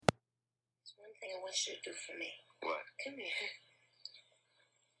thing I want you to do for me. What? Come here.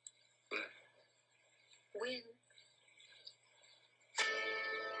 What? Win.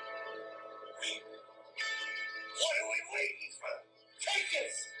 What are we waiting for? Take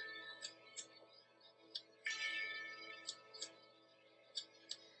us!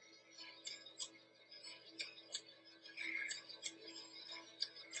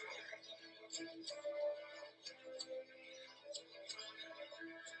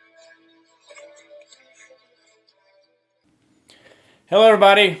 Hello,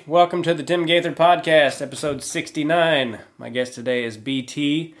 everybody. Welcome to the Tim Gaither Podcast, episode 69. My guest today is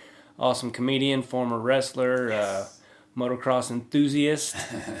BT, awesome comedian, former wrestler, motocross enthusiast.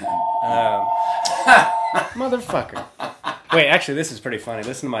 Motherfucker. Wait, actually, this is pretty funny.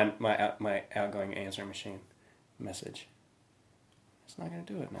 Listen to my outgoing answering machine message. It's not going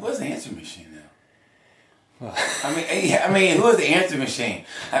to do it now. What's the answer machine now? Well, I mean, who is the answer machine?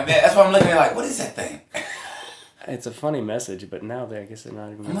 I mean, that's what I'm looking at. Like, what is that thing? It's a funny message, but now I guess they're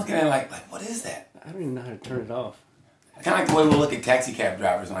not even. I'm looking at it like, what is that? I don't even know how to turn it off. Kind of like the way we'll look at taxi cab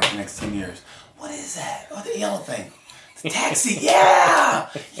drivers in like the next 10 years. What is that? Oh, the yellow thing. It's a taxi. Yeah,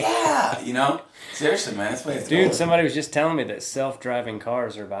 yeah. You know, seriously, man, that's what it's. Dude, somebody was just telling me that self-driving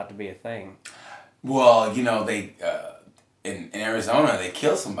cars are about to be a thing. Well, you know, they in Arizona they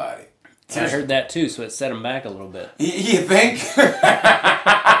killed somebody. I heard that too, so it set them back a little bit. You think?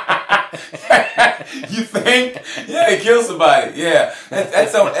 You think? Yeah, they kill somebody. Yeah,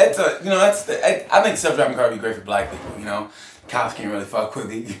 that's I think self-driving car would be great for black people. You know, cops can't really fuck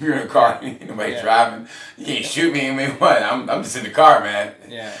with you if you're in a car and nobody's driving. You can't shoot me. I mean, what? I'm just in the car, man.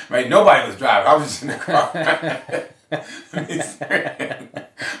 Yeah. Right? Nobody was driving. I was just in the car.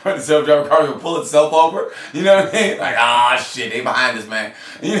 When the self-driving car will pull itself over, you know what I mean? Like, ah, shit, they behind us, man.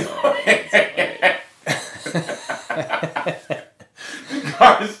 You know.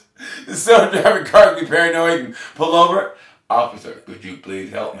 The self-driving cars be paranoid and pull over. Officer, could you please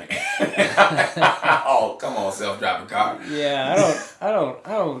help me? Oh, come on, self-driving car. Yeah,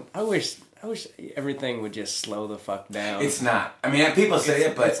 I wish everything would just slow the fuck down. It's not. I mean, people say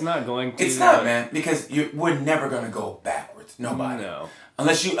it, but it's not going to. It's not, man, because we're never going to go backwards. Nobody. No.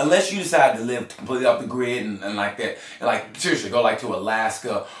 Unless you decide to live completely off the grid and like that. And like, seriously, go like to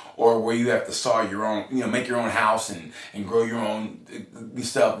Alaska or where you have to sow your own, you know, make your own house and grow your own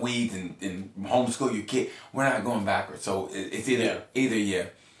stuff, weeds and homeschool your kid. We're not going backwards. So it's either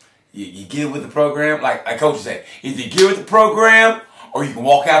you get with the program, like Coach said, either you get with the program or you can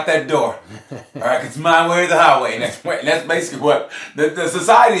walk out that door. All right, 'cause it's my way or the highway. And that's basically what the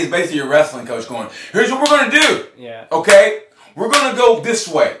society is basically your wrestling coach going, here's what we're going to do. Yeah. Okay? We're going to go this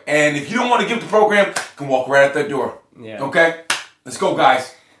way. And if you don't want to give the program, you can walk right out that door. Yeah. Okay? Let's go,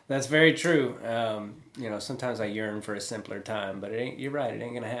 guys. That's very true. You know, sometimes I yearn for a simpler time, but you're right, it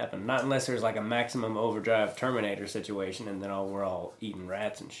ain't going to happen. Not unless there's like a maximum overdrive Terminator situation and then we're all eating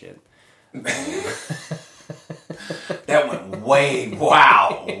rats and shit. That went way,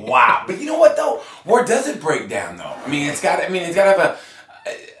 wow. But you know what, though? Where does it break down, though? I mean, it's got to have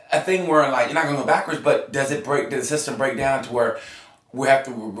a thing where, like, you're not going to go backwards, but does the system break down to where we have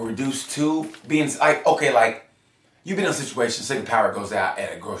to reduce to being, like, okay, like, you've been in a situation, say the power goes out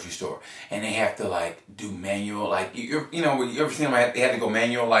at a grocery store, and they have to, like, do manual, like, you ever seen them, they had to go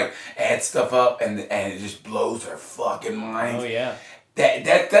manual, like, add stuff up, and it just blows their fucking minds. Oh, yeah.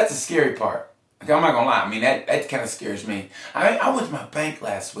 That's a scary part. Okay, I'm not going to lie. I mean, that kind of scares me. I went to my bank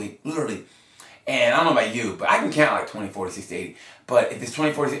last week, literally, and I don't know about you, but I can count, like, 20, 40, 60, 80. But if it's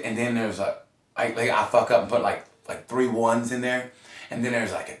 20, 40, and then there's I fuck up and put like 3 ones in there, and then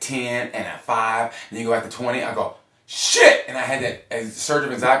there's like a 10 and a 5, and then you go back to 20, I go, shit! And I had that surge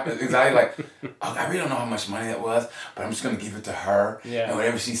of anxiety, like, oh, I really don't know how much money that was, but I'm just going to give it to her, and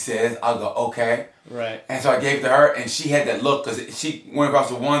whatever she says, I'll go, okay. Right. And so I gave it to her, and she had that look, because she went across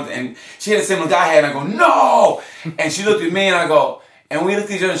the ones, and she had the same look I had, and I go, no! And she looked at me, and I go, and we looked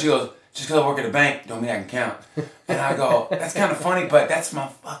at each other, and she goes, just because I work at a bank don't mean I can count. And I go, that's kind of funny, but that's my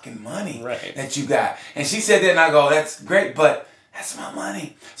fucking money that you got. And she said that, and I go, that's great, but that's my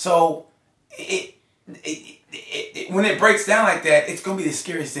money. So when it breaks down like that, it's going to be the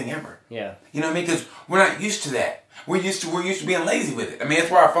scariest thing ever. Yeah. You know what I mean? Because we're not used to that. We're used to being lazy with it. I mean,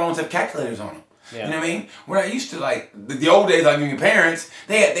 that's why our phones have calculators on them. Yeah. You know what I mean? We're not used to, like, the old days, like your parents,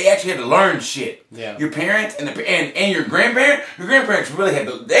 they actually had to learn shit. Yeah. Your parents and your grandparents really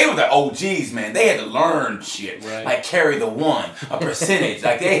they were the OGs, man. They had to learn shit. Right. Like carry the one, a percentage.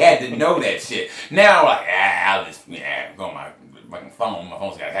 Like they had to know that shit. Now, like, I'll just, go on my phone. My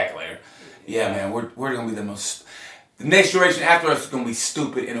phone's got a calculator. Yeah, man, we're going to be the next generation after us is going to be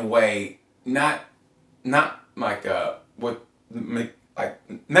stupid in a way, not like, what like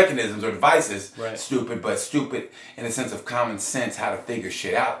mechanisms or devices Right. stupid, but stupid in the sense of common sense, how to figure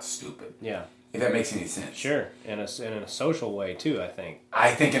shit out stupid. Yeah. If that makes any sense. Sure. In a social way too, I think.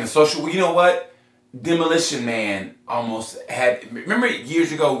 I think in a social, you know what? Demolition Man almost had. Remember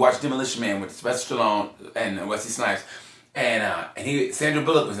years ago we watched Demolition Man with Sylvester Stallone and Wesley Snipes, and Sandra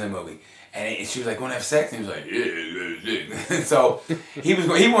Bullock was in the movie, and she was like, "Want to have sex?" And he was like, "Yeah." So he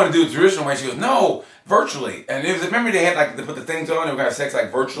wanted to do it the traditional way. She goes, "No, virtually." And it was, remember they had like they put the things on and we got sex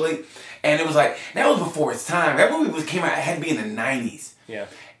like virtually, and it was like that was before its time. That movie came out, it had to be in the 90s. Yeah.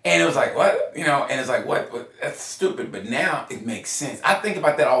 And it was like, what? You know, and it's like, what? That's stupid. But now it makes sense. I think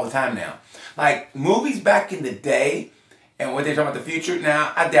about that all the time now. Like, movies back in the day and what they're talking about the future,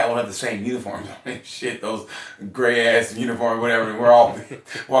 now, I doubt we'll have the same uniforms. Shit, those gray-ass uniforms, whatever. We're all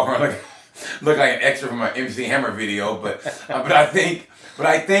walking around look like an extra from an MC Hammer video. But I think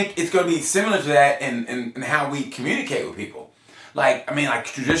it's going to be similar to that in how we communicate with people. Like, I mean, like,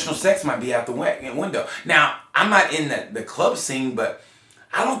 traditional sex might be out the window. Now, I'm not in the club scene, but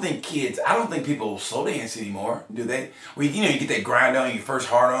I don't think people slow dance anymore, do they? Where you get that grind on, your first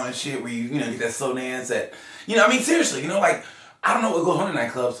hard on and shit, where you get that slow dance that, I mean, seriously, like, I don't know what goes on in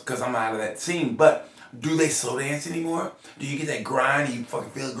nightclubs because I'm out of that scene, but do they slow dance anymore? Do you get that grind and you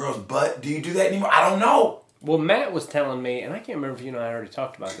fucking feel the girl's butt? Do you do that anymore? I don't know. Well, Matt was telling me, and I can't remember if you and I already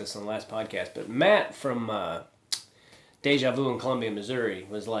talked about this on the last podcast, but Matt from Deja Vu in Columbia, Missouri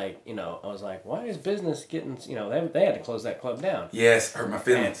was like, I was like, why is business getting, they had to close that club down. Yes, hurt my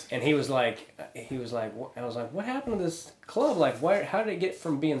feelings. And he was like, I was like, what happened to this club? Like, how did it get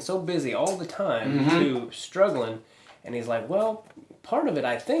from being so busy all the time to struggling? And he's like, well, part of it,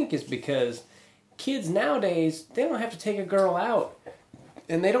 I think, is because kids nowadays, they don't have to take a girl out.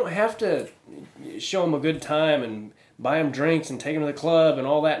 And they don't have to show them a good time and buy them drinks and take them to the club and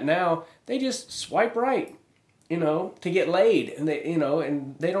all that. Now, they just swipe right. To get laid, and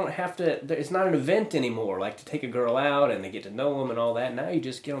and they don't have to. It's not an event anymore, like to take a girl out and they get to know them and all that. Now you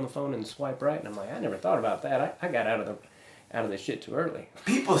just get on the phone and swipe right, and I'm like, I never thought about that. I got out of the shit too early.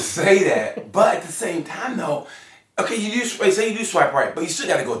 People say that, but at the same time, though, okay, you do swipe right, but you still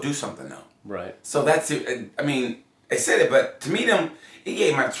got to go do something though. Right. So that's it. I mean, they said it, but to meet them,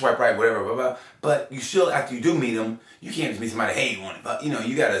 you might swipe right, whatever, blah, blah. But you still, after you do meet them, you can't just meet somebody, hey, you want it? But,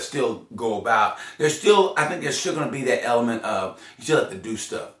 you got to still go about. I think there's still going to be that element of, you still have to do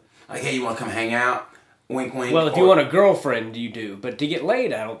stuff. Like, hey, you want to come hang out? Wink, wink. Well, if you want a girlfriend, you do. But to get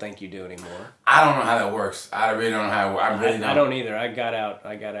laid, I don't think you do anymore. I don't know how that works. I really don't know how. I don't either. I got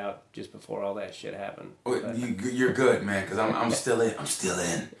out just before all that shit happened. You're good, man, because I'm still in. I'm still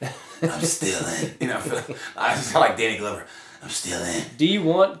in. I'm still in. I just feel like Danny Glover. I'm still in. Do you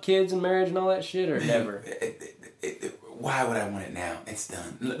want kids and marriage and all that shit, or never? Why would I want it now? It's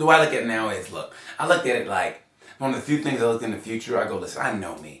done. The way I look at it now is, look, I looked at it like, one of the few things I looked in the future, I go, listen, I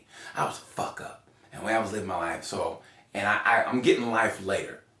know me. I was a fuck up. And the way I was living my life, and I'm getting life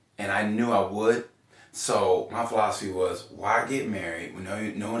later. And I knew I would. So my philosophy was, why get married when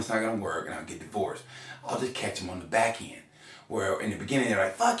no one's not going to work and I'll get divorced? I'll just catch them on the back end. Where in the beginning they're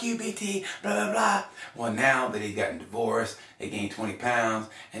like, fuck you, BT, blah, blah, blah. Well, now that they've gotten divorced, they gained 20 pounds,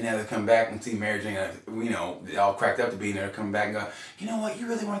 and now they come back and see marriage ain't, they all cracked up to be, and they're coming back and go, you know what, you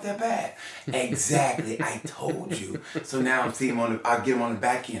really weren't that bad. Exactly, I told you. So now I'll get them on the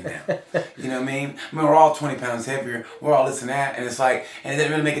back end now. You know what I mean? We're all 20 pounds heavier, we're all this and that, and it's like, and it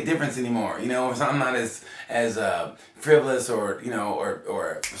doesn't really make a difference anymore. I'm not as frivolous or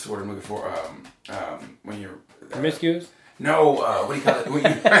what's the word I'm looking for, when you're... Promiscuous? No, what do you call it?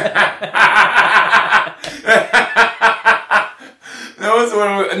 No, it's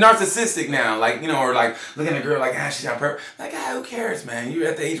narcissistic now. Like, or like looking at a girl like, she's not perfect. Like, who cares, man? You're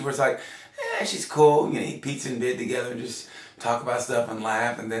at the age where it's like, she's cool. Eat pizza in bed together and just talk about stuff and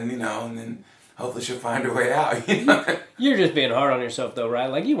laugh. And then, and then hopefully she'll find her way out. You're just being hard on yourself, though, right?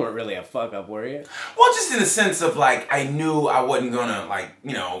 Like, you weren't really a fuck up, were you? Well, just in the sense of, like, I knew I wasn't going to, like,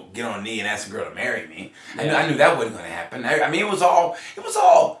 get on a knee and ask a girl to marry me. Yeah. I knew that wasn't going to happen. I mean, it was all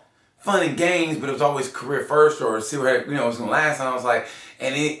fun and games, but it was always career first or see where, it was going to last. And I was like,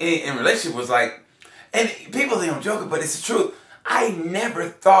 and in relationship was like, and people think I'm joking, but it's the truth. I never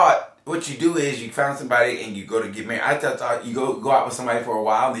thought what you do is you found somebody and you go to get married. I thought you go out with somebody for a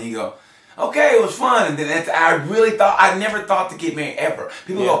while, and then you go, okay, it was fun. And then I never thought to get married ever.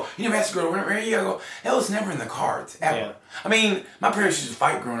 People go, you never asked a girl to marry you? I go, that was never in the cards, ever. Yeah. I mean, my parents used to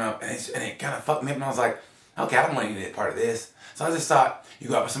fight growing up, and it kind of fucked me up, and I was like, okay, I don't want to be part of this. So I just thought, you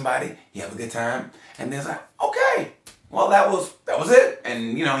go out with somebody, you have a good time, and then it's like, okay, well, that was it.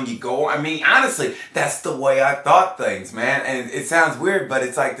 And, you go, I mean, honestly, that's the way I thought things, man. And it sounds weird, but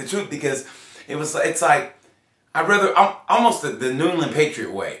it's like the truth, because it's like, I'm almost the New England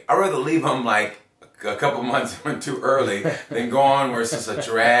Patriot way. I'd rather leave them like a couple months too early than go on where it's just a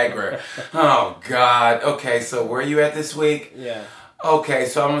drag or, oh God, okay, so where are you at this week? Yeah. Okay,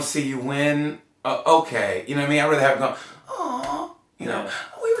 so I'm going to see you win. Okay, you know what I mean? I'd rather have it go, oh, you know,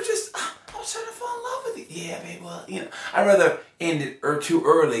 we were just, I was trying to fall in love with you. Yeah, babe, well, you know, I'd rather end it too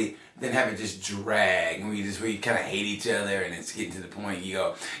early than have it just drag and we kind of hate each other and it's getting to the point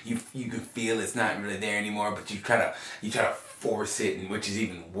you can feel it's not really there anymore, but you try to force it, and which is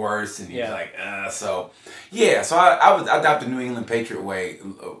even worse, and you're like, so I adopted the New England Patriot way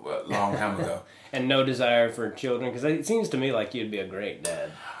a long time ago. And no desire for children, because it seems to me like you'd be a great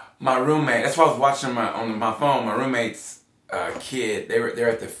dad. My roommate, that's why I was watching on my phone. My roommate's kid, they're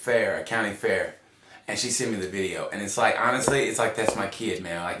at the fair, a county fair, and she sent me the video, and it's like, honestly, it's like that's my kid,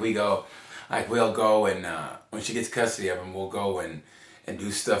 man. Like we'll go and when she gets custody of him, we'll go and do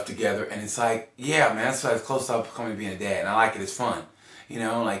stuff together, and it's like, yeah, man, that's as close to becoming being a dad, and I like it. It's fun, you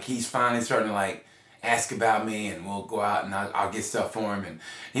know. Like he's finally starting to like ask about me, and we'll go out and I'll get stuff for him. And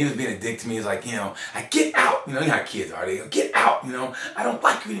he was being a dick to me. He's like, you know, I get out. You know how kids are. They go, get out. You know, I don't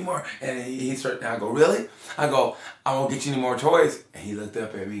like you anymore. And he started. I go, really? I go, I won't get you any more toys. And he looked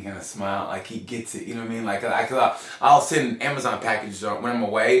up at me, kind of smiled, like he gets it. You know what I mean? Like I'll send Amazon packages when I'm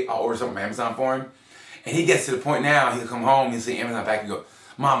away. I'll order something from Amazon for him. And he gets to the point now, he'll come home, he'll see Amazon package and go,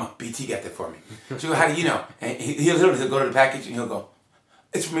 Mama, BT got that for me. She'll go, how do you know? And he'll literally go to the package and he'll go,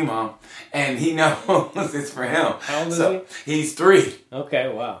 it's for me, Mom. And he knows it's for him. How old is he? He's 3.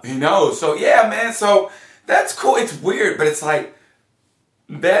 Okay, wow. He knows. So, yeah, man. So, that's cool. It's weird, but it's like,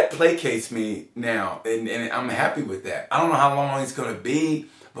 that placates me now. And I'm happy with that. I don't know how long it's going to be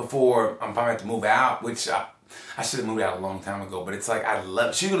before I'm probably have to move out, which I should have moved out a long time ago. But it's like, I love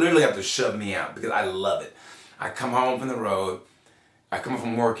it. She would literally have to shove me out because I love it. I come home from the road. I come home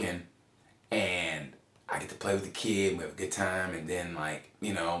from working. And I get to play with the kid, we have a good time, and then like,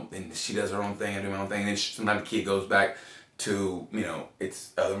 you know, then she does her own thing, I do my own thing, and then sometimes the kid goes back to, you know,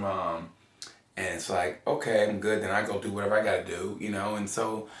 its other mom, and it's like, okay, I'm good, then I go do whatever I gotta do, you know, and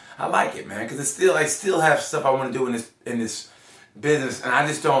so I like it, man, because I still have stuff I want to do in this business, and I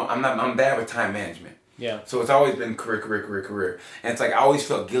just don't, I'm bad with time management. Yeah. So it's always been career. And it's like I always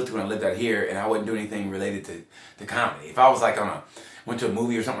felt guilty when I lived out here and I wouldn't do anything related to comedy. If I was like went to a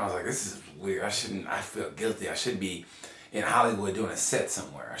movie or something, I was like, this is weird. I feel guilty. I should be in Hollywood doing a set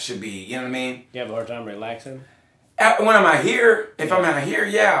somewhere. I should be, you know what I mean? You have a hard time relaxing? When I'm out here, I'm out here,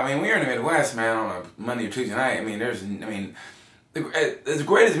 yeah. I mean, we're in the Midwest, man, on a Monday or Tuesday night. I mean, as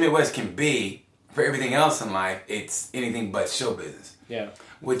great as the Midwest can be for everything else in life, it's anything but show business. Yeah.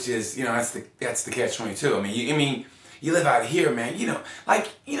 Which is, you know, that's the catch-22. I mean, you live out here, man. You know, like,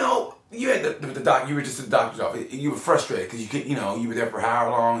 you know, you had the doc. You were just at the doctor's office. You were frustrated because you were there for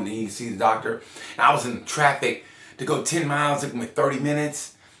however long, and then you see the doctor. And I was in traffic to go 10 miles. It took me 30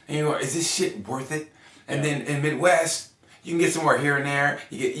 minutes. And you go, is this shit worth it? And then in Midwest, you can get somewhere here and there.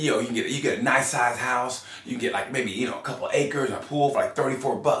 You get a nice sized house. You can get like maybe, a couple of acres and a pool for like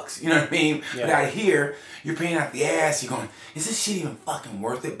 $34. You know what I mean? Yeah. But out here, you're paying out the ass. You're going, is this shit even fucking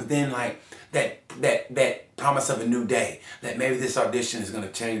worth it? But then like that promise of a new day, that maybe this audition is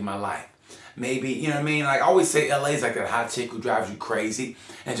gonna change my life. Maybe, you know what I mean? Like I always say, LA is like that hot chick who drives you crazy,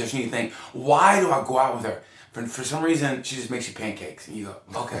 and just you think, why do I go out with her? For some reason, she just makes you pancakes, and you go,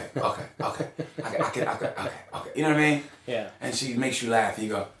 okay. You know what I mean? Yeah. And she makes you laugh, and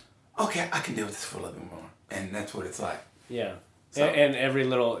you go, okay, I can deal with this for a little bit more, and that's what it's like. Yeah. So.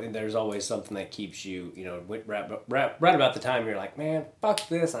 And there's always something that keeps you, right about the time you're like, man, fuck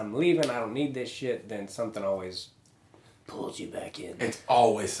this, I'm leaving, I don't need this shit, then something always pulls you back in. It's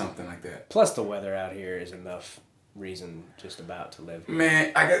always something like that. Plus the weather out here is enough reason just about to live here.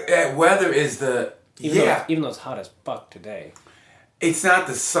 Man, that weather is the... Even though it's hot as fuck today. It's not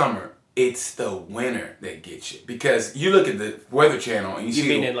the summer. It's the winter that gets you. Because you look at the Weather Channel and you see... You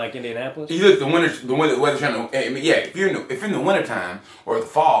mean in like Indianapolis? You look at the Weather Channel. I mean, yeah, if you're in the wintertime or the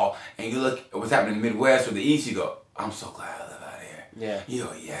fall and you look at what's happening in the Midwest or the East, you go, I'm so glad I live out here. Yeah. You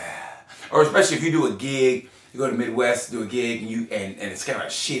go, yeah. Or especially if you do a gig, you go to the Midwest, do a gig, and it's kind of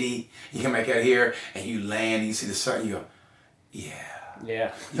shitty. You come back out here and you land and you see the sun, you go, yeah.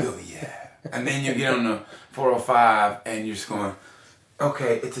 Yeah. You go, yeah. And then you get on the 405 and you're just going,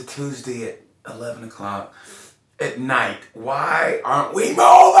 okay, it's a Tuesday at 11 o'clock at night. Why aren't we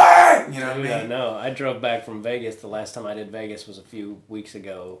moving? You know what I mean? Yeah, no. I drove back from Vegas. The last time I did Vegas was a few weeks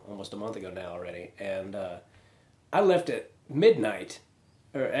ago, almost a month ago now already. And I left at midnight.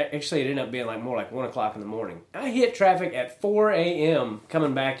 Or actually, it ended up being more like 1 o'clock in the morning. I hit traffic at 4 a.m.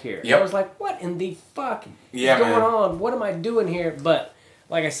 coming back here. Yep. I was like, what in the fuck is Yeah, going man. on? What am I doing here? But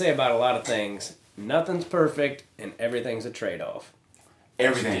like I say about a lot of things, nothing's perfect and everything's a trade-off.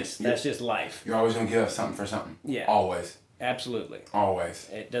 Everything. That's just life. You're always gonna give up something for something. Yeah. Always. Absolutely. Always.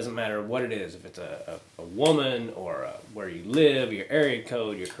 It doesn't matter what it is. If it's a woman or where you live, your area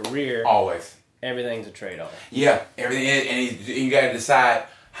code, your career. Always. Everything's a trade-off. Yeah, everything is, and you got to decide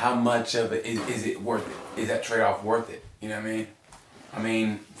how much of it is it worth it. Is that trade-off worth it? You know what I mean? I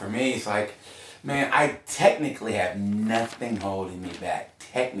mean, for me, it's like, man, I technically have nothing holding me back.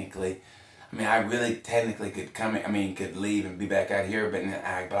 Technically, I mean, I really technically could leave and be back out here,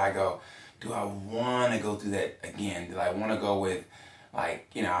 but I go, do I want to go through that again? Do I want to go with, like,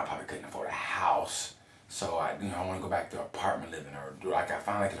 you know, I probably couldn't afford a house, so I want to go back to apartment living, or do I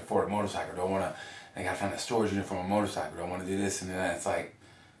finally can afford a motorcycle? Do I want to? I got to find a storage unit for my motorcycle. Do I want to do this and that? It's like,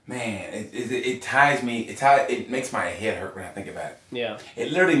 man, it ties me. It makes my head hurt when I think about it. Yeah.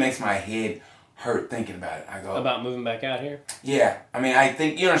 It literally makes my head hurt thinking about it. I go about moving back out here. Yeah, I mean, I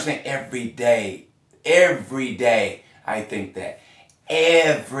think you understand. Every day, I think that.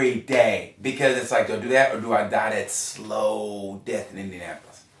 Every day, because it's like, do I do that or do I die that slow death in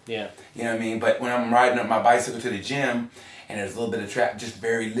Indianapolis? Yeah. You know what I mean? But when I'm riding up my bicycle to the gym and there's a little bit of traffic, just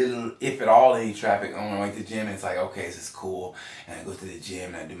very little, if at all, any traffic on my way to the gym, and it's like, okay, this is cool. And I go to the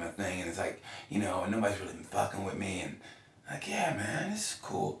gym and I do my thing, and it's like, you know, and nobody's really fucking with me, and like, yeah, man, this is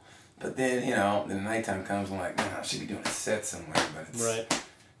cool. But then, you know, then the nighttime comes, I'm like, man, I should be doing a set somewhere, but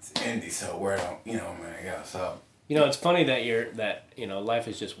it's Indy, so where don't, you know, where I go, so. You know, it's funny that life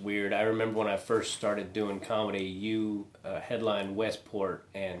is just weird. I remember when I first started doing comedy, you headlined Westport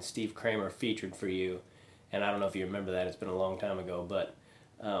and Steve Kramer featured for you. And I don't know if you remember that. It's been a long time ago. But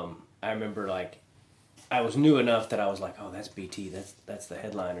I remember, like, I was new enough that I was like, oh, that's BT. That's the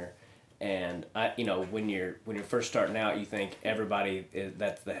headliner. And, when you're first starting out, you think everybody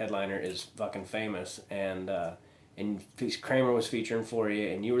that's the headliner is fucking famous. And Kramer was featuring for you,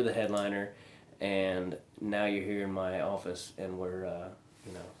 and you were the headliner. And now you're here in my office, and we're,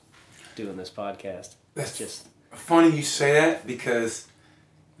 doing this podcast. That's just funny you say that because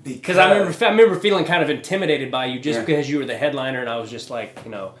I remember feeling kind of intimidated by you just because you were the headliner, and I was just like,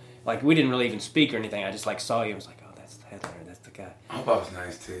 like we didn't really even speak or anything. I just like saw you. I was like, oh, that's the headliner. That's the guy. I hope I was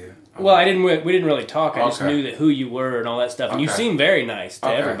nice to you. Well, we didn't really talk. I just knew who you were and all that stuff. And you seem very nice to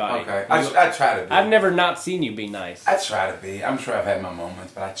everybody. Okay. I try to be. I've never not seen you be nice. I try to be. I'm sure I've had my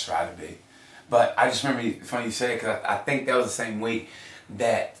moments, but I try to be. But I just remember, funny you say it, because I think that was the same week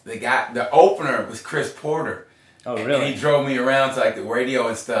that the opener was Chris Porter. Oh, really? And he drove me around to, like, the radio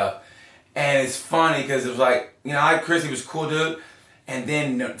and stuff. And it's funny because it was like, I like Chris, he was a cool dude. And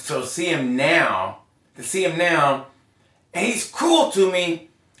then, so to see him now, and he's cool to me,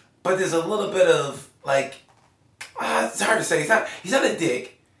 but there's a little bit of, like, it's hard to say. He's not a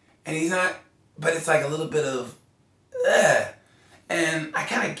dick, and he's not, but it's like a little bit of, and I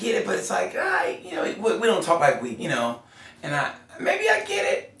kind of get it, but it's like, we don't talk like we, and maybe I get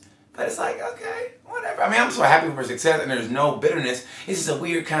it, but it's like, okay, whatever. I mean, I'm so happy for success, and there's no bitterness. It's just a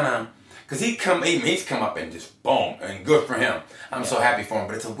weird kind of, because he's come up and just boom, and good for him. I'm so happy for him,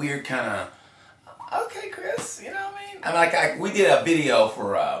 but it's a weird kind of, okay, Chris, you know what I mean? I mean, we did a video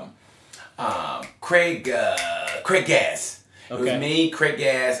for Craig Gass. It was me, Craig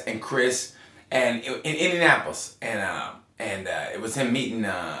Gass, and Chris, and in Indianapolis, and it was him meeting,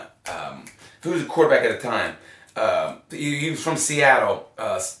 he was a quarterback at the time. He was from Seattle,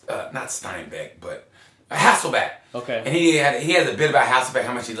 not Steinbeck, but Hasselbeck. Okay. And he had a bit about Hasselbeck,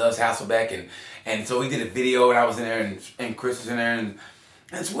 how much he loves Hasselbeck, and so we did a video, and I was in there, and Chris was in there, and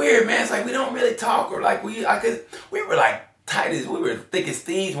it's weird, man. It's like we don't really talk, or like we were like tight as, we were thick as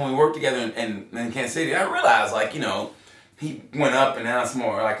thieves when we worked together in Kansas City. I realized, like, he went up, and now it's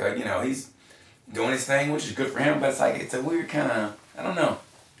more like he's doing his thing, which is good for him, but it's like, it's a weird kind of, I don't know.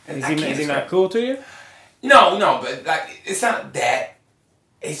 Is he not cool to you? No, but like, it's not that.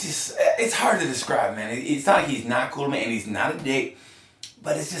 It's just, it's hard to describe, man. It's not like he's not cool to me, and he's not a dick,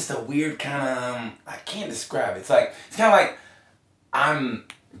 but it's just a weird kind of, I can't describe it. It's kind of like, I'm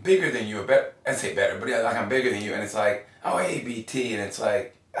bigger than you, I'd say better, but like I'm bigger than you, and it's like, oh, hey, BT, and it's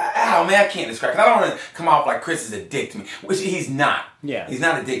like, ow, man, I can't describe it. I don't want to come off like Chris is a dick to me, which he's not. Yeah. He's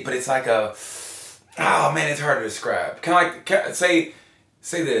not a dick, but it's like oh, man, it's hard to describe. Kind of like, say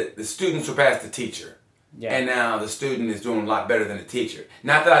the student surpassed the teacher. Yeah. And now the student is doing a lot better than the teacher.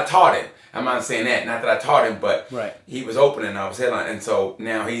 Not that I taught him. I'm not saying that. Not that I taught him, but he was opening, I was headlining. And so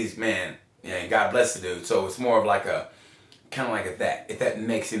now he's, man, God bless the dude. So it's more of like kind of like that. If that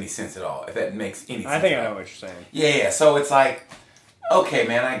makes any sense at all. If that makes any sense I think I know what you're saying. Yeah. So it's like, okay,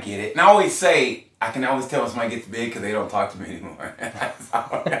 man, I get it. And I always say, I can always tell when somebody gets big because they don't talk to me anymore.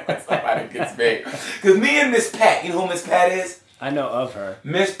 Somebody gets big. Because me and Miss Pat, you know who Miss Pat is? I know of her.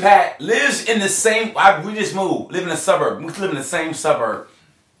 Miss Pat lives in the same. We just moved. Live in a suburb. We live in the same suburb.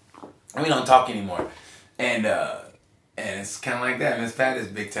 And we don't talk anymore. And it's kind of like that. Miss Pat is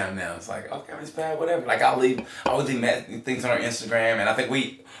big time now. It's like, okay, Miss Pat, whatever. Like I always leave things on our Instagram, and I think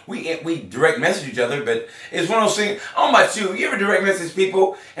we direct message each other. But it's one of those things. I don't know about you. You ever direct message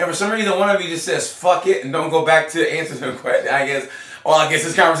people, and for some reason one of you just says fuck it and don't go back to answer the question? I guess. Well, I guess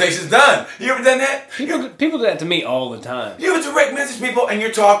this conversation's done. You ever done that? People do that to me all the time. You ever direct message people and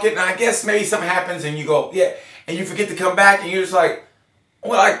you're talking, and I guess maybe something happens and you go, yeah, and you forget to come back and you're just like,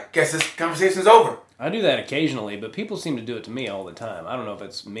 well, I guess this conversation's over. I do that occasionally, but people seem to do it to me all the time. I don't know if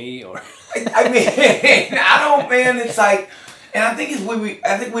it's me or... I mean, I don't, man. It's like... And I think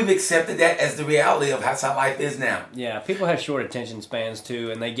I think we've accepted that as the reality of how life is now. Yeah, people have short attention spans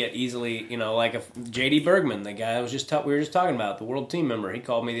too, and they get easily, like J.D. Bergman, the guy we were just talking about, the world team member. He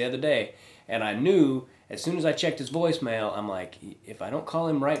called me the other day, and I knew as soon as I checked his voicemail, I'm like, if I don't call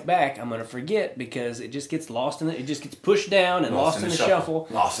him right back, I'm gonna forget because it just gets lost in it. It just gets pushed down and lost in the shuffle.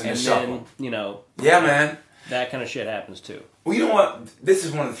 Lost in the shuffle. And then, yeah, man. That kind of shit happens too. Well, you know what? This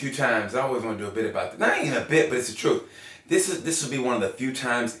is one of the few times I always want to do a bit about this. Not even a bit, but it's the truth. This will be one of the few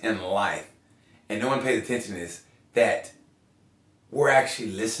times in life, and no one pays attention to this, that we're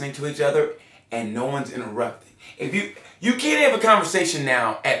actually listening to each other and no one's interrupting. If you can't have a conversation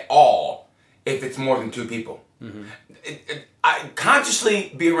now at all if it's more than two people. Mm-hmm. I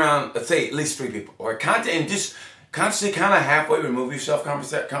consciously be around, let's say, at least three people, or and just consciously kind of halfway remove yourself,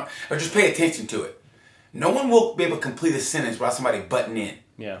 or just pay attention to it. No one will be able to complete a sentence without somebody butting in.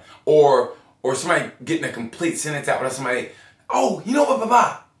 Yeah. Or somebody getting a complete sentence out without somebody, oh, you know what,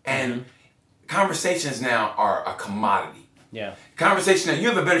 blah. And conversations now are a commodity. Yeah. Conversation, you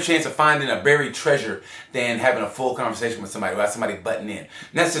have a better chance of finding a buried treasure than having a full conversation with somebody without somebody butting in. And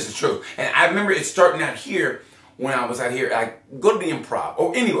that's just the truth. And I remember it starting out here when I was out here. I go to the Improv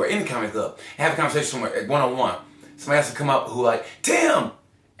or anywhere, any comedy club, and have a conversation somewhere at 101. Somebody has to come up who like, Tim!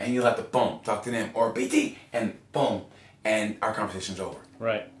 And you'll have to boom, talk to them. Or BT, and boom. And our conversation's over.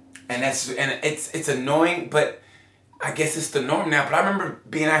 Right. And it's annoying, but I guess it's the norm now. But I remember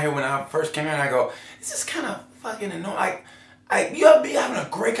being out here when I first came out, and I go, this is kind of fucking annoying. You have to be having a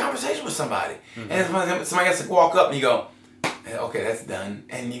great conversation with somebody. Mm-hmm. And somebody has to walk up and you go, okay, that's done.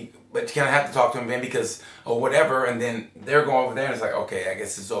 But you kind of have to talk to them then because, or whatever, and then they're going over there and it's like, okay, I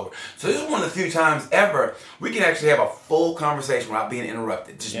guess it's over. So this is one of the few times ever we can actually have a full conversation without being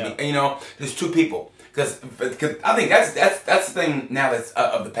interrupted. Just there's two people. Because I think that's the thing now that's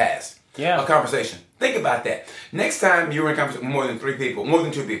of the past. Yeah. A conversation. Think about that. Next time you're in a conversation with more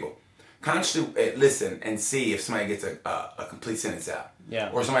than two people, consciously listen and see if somebody gets a complete sentence out. Yeah.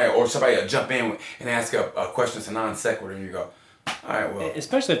 Or somebody will jump in and ask a question that's a non sequitur, and you go, all right, well.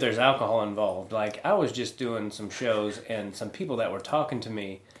 Especially if there's alcohol involved. Like I was just doing some shows, and some people that were talking to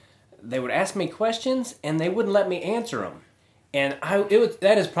me, they would ask me questions, and they wouldn't let me answer them. And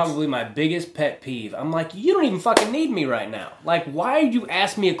that is probably my biggest pet peeve. I'm like, you don't even fucking need me right now. Like, why you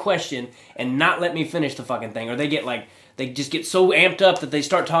ask me a question and not let me finish the fucking thing? Or they just get so amped up that they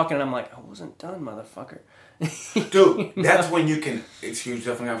start talking, and I'm like, I wasn't done, motherfucker. Dude, that's when you can excuse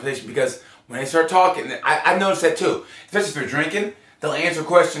yourself from the conversation, because when they start talking, I noticed that too. Especially if you're drinking, they'll answer a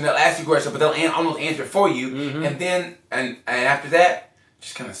question, they'll ask you a question, but they'll almost answer it for you. Mm-hmm. And then, and after that,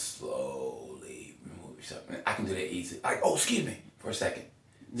 just kind of slowly remove yourself. I can do that easy. Like, oh, excuse me, for a second.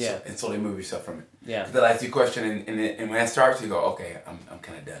 Yeah. And slowly move yourself from it. Yeah. They'll ask you a question, and when that starts, you go, okay, I'm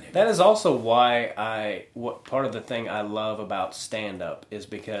kind of done here. That is also why part of the thing I love about stand-up is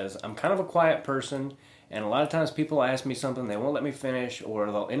because I'm kind of a quiet person, and a lot of times people ask me something, they won't let me finish, or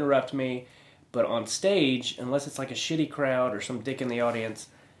they'll interrupt me. But on stage, unless it's like a shitty crowd or some dick in the audience,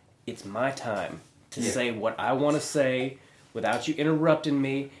 it's my time to say what I want to say without you interrupting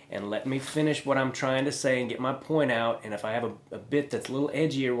me and letting me finish what I'm trying to say and get my point out. And if I have a bit that's a little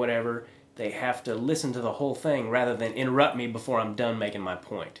edgy or whatever, they have to listen to the whole thing rather than interrupt me before I'm done making my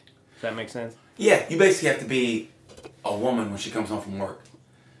point. Does that make sense? Yeah, you basically have to be a woman when she comes home from work.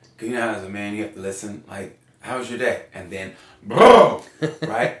 Because you know how as a man you have to listen, like, how was your day? And then, boom!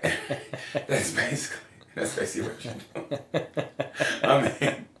 Right? That's basically what you do. I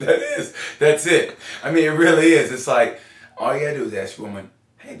mean, that's it. I mean, it really is. It's like, all you gotta do is ask your woman,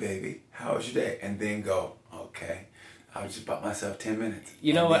 hey baby, how was your day? And then go, okay, I was just about myself 10 minutes.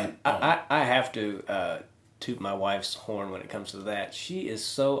 You know what? I have to toot my wife's horn when it comes to that. She is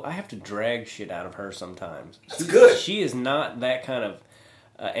so, I have to drag shit out of her sometimes. That's good. She is not that kind of,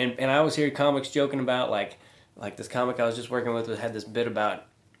 and I always hear comics joking about, like this comic I was just working with had this bit about,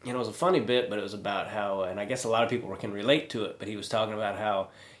 it was a funny bit, but it was about how, and I guess a lot of people can relate to it, but he was talking about how,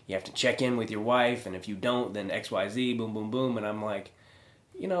 you have to check in with your wife, and if you don't, then XYZ, boom, boom, boom. And I'm like,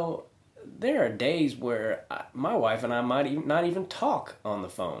 you know, there are days where my wife and I might not even talk on the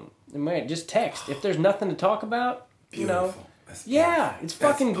phone. We might just text. If there's nothing to talk about, you know, yeah, it's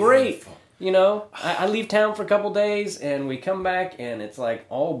fucking great. You know, I leave town for a couple days and we come back and it's like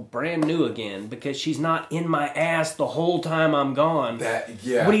all brand new again because she's not in my ass the whole time I'm gone.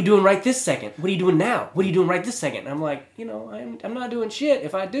 Yeah. What are you doing right this second? What are you doing now? What are you doing right this second? And I'm like, you know, I'm not doing shit.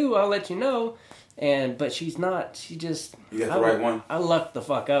 If I do, I'll let you know. But she's not. She just. You got the right one. I lucked the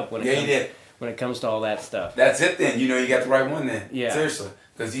fuck up when it comes to all that stuff. That's it then. You know, you got the right one then. Yeah. Seriously,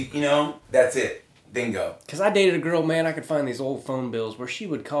 because you know that's it. Bingo. Because I dated a girl, man, I could find these old phone bills where she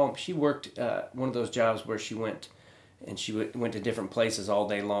would call. She worked one of those jobs where she went to different places all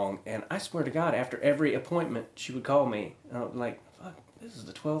day long. And I swear to God, after every appointment, she would call me. And I was like, fuck, this is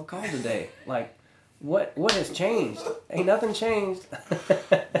the 12th call today. Like, what has changed? Ain't nothing changed.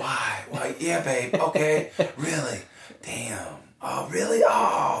 Why? Why? Yeah, babe. Okay. Really? Damn. Oh, really?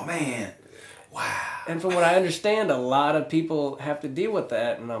 Oh, man. Wow. And from what I understand, a lot of people have to deal with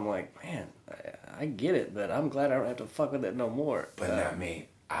that. And I'm like, man, I get it, but I'm glad I don't have to fuck with it no more. But not me.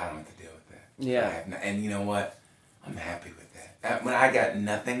 I don't have to deal with that. Yeah. And you know what? I'm happy with that. When I got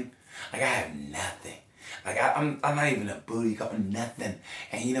nothing, like I have nothing. Like I'm not even a booty couple, nothing.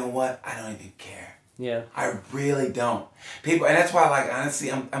 And you know what? I don't even care. Yeah. I really don't. People, and that's why, like,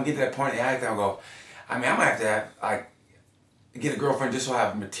 honestly, I'm getting to that point in the act. I'll go, I mean, I might have to have, like, get a girlfriend just so I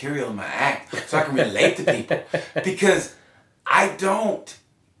have material in my act so I can relate to people. Because I don't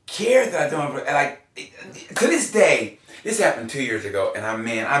care that I don't, like, to this day, this happened 2 years ago, and I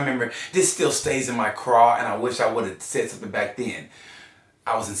remember, this still stays in my craw, and I wish I would have said something back then.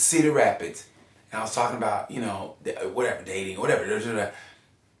 I was in Cedar Rapids, and I was talking about, you know, whatever, dating, whatever,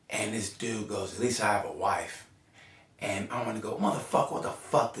 and this dude goes, at least I have a wife. And I want to go, motherfucker, what the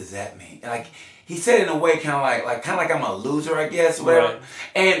fuck does that mean? And like, he said it in a way kind of like I'm a loser, I guess, or whatever. Right.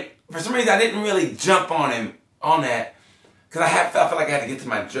 And for some reason, I didn't really jump on him on that. Because I felt like I had to get to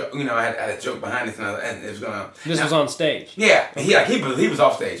my joke, you know, I had a joke behind this, and it was going to... This was on stage? Yeah, okay. he was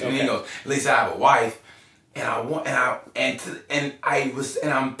off stage. And Okay. he goes, at least I have a wife. And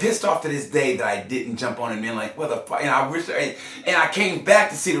I'm pissed off to this day that I didn't jump on him and like, what the fuck? And I came back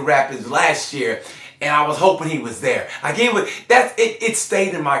to Cedar Rapids last year, and I was hoping he was there. It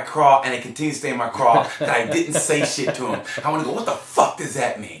stayed in my craw, and it continues to stay in my craw that I didn't say shit to him. I want to go, what the fuck does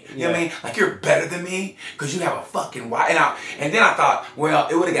that mean? You know what I mean? Like, you're better than me because you have a fucking wife. And then I thought, well,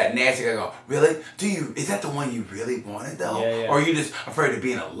 it would have got nasty. I go, really? Is that the one you really wanted though? Yeah. Or are you just afraid of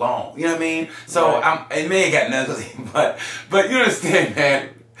being alone? You know what I mean? So Right. it may have gotten ugly, but you understand, man.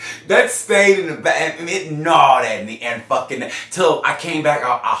 That stayed in the back, and it gnawed at me, and fucking till I came back.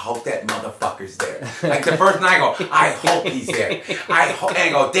 I hope that motherfucker's there. Like the first night, I go, I hope he's there. And I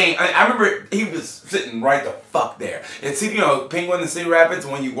go, dang. I remember he was sitting right the fuck there. And see, you know, Penguin in Cedar Rapids.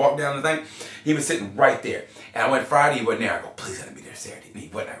 When you walk down the thing, he was sitting right there. And I went Friday, he wasn't there. I go, please let me be there Saturday. And he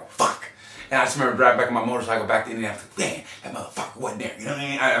wasn't. I go, fuck. And I just remember driving back on my motorcycle back to Indianapolis. Damn, that motherfucker wasn't there. You know what I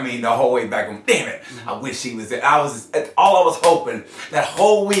mean? I mean, the whole way back home. Damn it. I wish he was there. All I was hoping that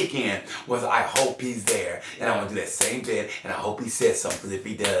whole weekend was I hope he's there. And I want to do that same bit. And I hope he says something. If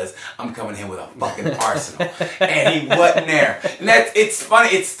he does, I'm coming in with a fucking arsenal. And he wasn't there. And it's funny.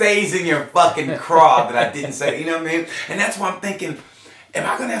 It stays in your fucking craw that I didn't say. You know what I mean? And that's why I'm thinking, am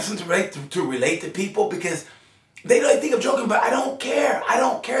I going to have something to relate to people? Because they think I'm joking, but I don't care. I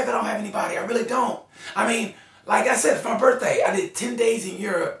don't care that I don't have anybody. I really don't. I mean, like I said, for my birthday, I did 10 days in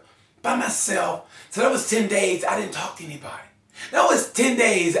Europe by myself. So that was 10 days I didn't talk to anybody. That was 10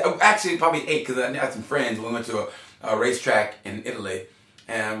 days, actually probably 8, because I had some friends. We went to a racetrack in Italy,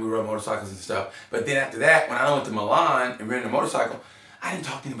 and we rode motorcycles and stuff. But then after that, when I went to Milan and rented a motorcycle, I didn't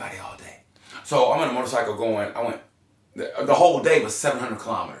talk to anybody all day. So I'm on a motorcycle the whole day was 700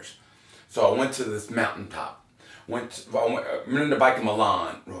 kilometers. So I went to this mountaintop. Rented the bike in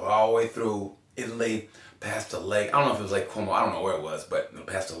Milan, rode all the way through Italy, past the lake. I don't know if it was Lake Como. I don't know where it was, but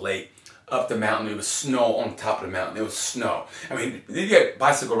past the lake, up the mountain. There was snow on top of the mountain. It was snow. I mean, you get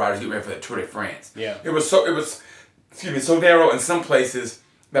bicycle riders getting ready for the Tour de France. Yeah. It was so narrow in some places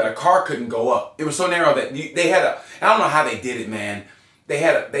that a car couldn't go up. It was so narrow that they had I don't know how they did it, man. They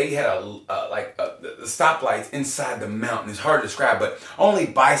had the stoplights inside the mountain. It's hard to describe, but only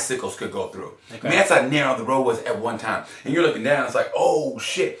bicycles could go through. Okay. I mean, that's how narrow the road was at one time. And you're looking down, it's like, oh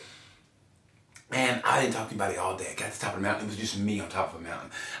shit. Man, I didn't talk to anybody all day. I got to the top of the mountain. It was just me on top of a mountain.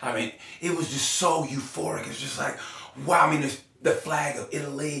 I mean, it was just so euphoric. It's just like, wow. I mean, the flag of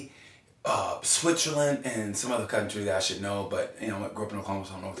Italy Switzerland and some other country that I should know, but I grew up in Oklahoma,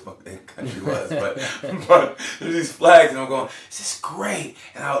 so I don't know what the fuck that country was. but there's these flags, and I'm going, this is great.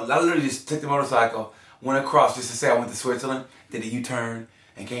 And I literally just took the motorcycle, went across just to say I went to Switzerland, did a U-turn,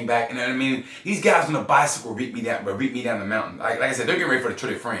 and came back. And I mean, these guys on a bicycle beat me down the mountain. Like I said, they're getting ready for the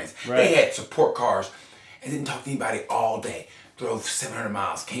Tour de France. Right. They had support cars and didn't talk to anybody all day. Drove 700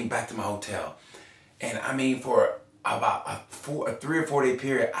 miles, came back to my hotel. And I mean, for about a 3 or 4 day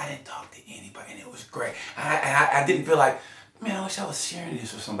period, I didn't talk to anybody, and it was great. I didn't feel like, man, I wish I was sharing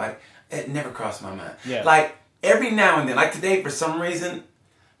this with somebody. It never crossed my mind. Yeah. Like every now and then, like today, for some reason,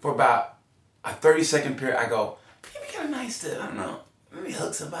 for about a 30-second period, I go, it'd be kind of nice to, I don't know, maybe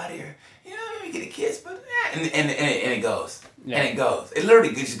hug somebody or maybe get a kiss, but and it goes, and it goes. It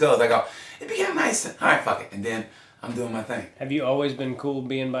literally just goes. I go, it'd be kind of nice. All right, fuck it, and then I'm doing my thing. Have you always been cool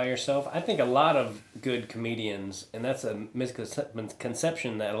being by yourself? I think a lot of good comedians, and that's a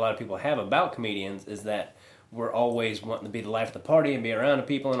misconception that a lot of people have about comedians, is that we're always wanting to be the life of the party and be around the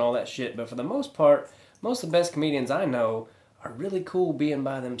people and all that shit. But for the most part, most of the best comedians I know are really cool being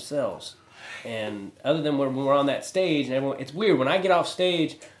by themselves. And other than when we're on that stage, and everyone, it's weird. When I get off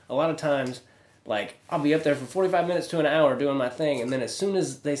stage, a lot of times, like, I'll be up there for 45 minutes to an hour doing my thing, and then as soon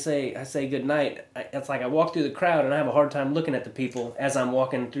as I say goodnight, it's like I walk through the crowd and I have a hard time looking at the people as I'm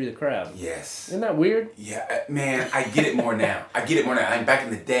walking through the crowd. Yes. Isn't that weird? Yeah, man, I get it more now. I mean, back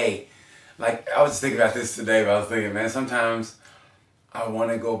in the day, like, I was thinking about this today, but I was thinking, man, sometimes I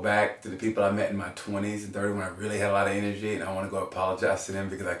want to go back to the people I met in my 20s and 30s when I really had a lot of energy, and I want to go apologize to them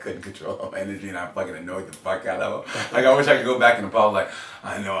because I couldn't control my energy and I fucking annoyed the fuck out of them. Like, I wish I could go back and apologize.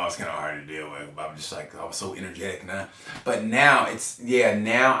 Like, I know I was kind of hard to deal with, but I'm just like, I was so energetic now. But now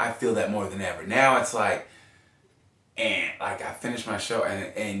now I feel that more than ever. Now it's like, and like I finished my show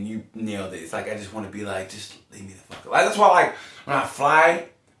and you nailed it. It's like I just want to be like, just leave me the fuck alone. Like, that's why, like, when I fly,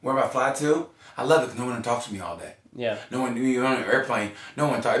 wherever I fly to, I love it because no one talks to me all day. Yeah. No one, you're on an airplane, no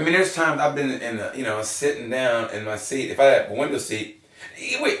one talks. I mean, there's times I've been in the, sitting down in my seat. If I have a window seat,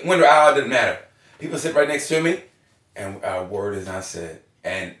 window aisle, doesn't matter. People sit right next to me, and a word is not said.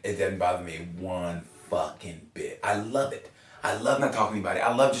 And it doesn't bother me one fucking bit. I love it. I love not talking to anybody.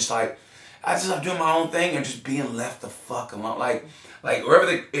 I love I just love doing my own thing and just being left the fuck alone. Like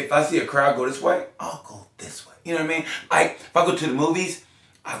wherever if I see a crowd go this way, I'll go this way. You know what I mean? Like, if I go to the movies,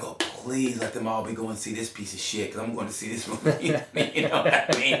 I go, please let them all be going to see this piece of shit because I'm going to see this movie. You know what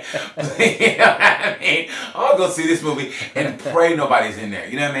I mean? You know what I mean? I'll go see this movie and pray nobody's in there.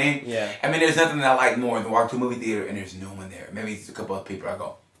 You know what I mean? Yeah. I mean, there's nothing that I like more than walk to a movie theater and there's no one there. Maybe it's a couple of people. I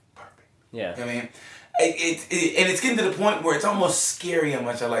go, perfect. Yeah. You know what I mean? And it's getting to the point where it's almost scary how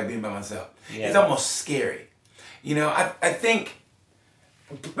much I like being by myself. Yeah. It's almost scary. You know, I think,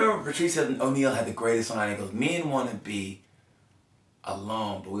 remember Patrice O'Neal had the greatest line. He goes, men want to be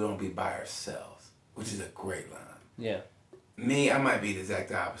alone, but we don't be by ourselves, which is a great line. Yeah. Me, I might be the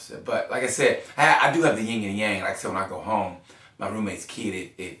exact opposite. But like I said, I do have the yin and yang. Like I said, when I go home, my roommate's kid,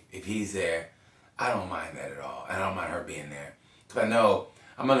 if he's there, I don't mind that at all. I don't mind her being there. Because I know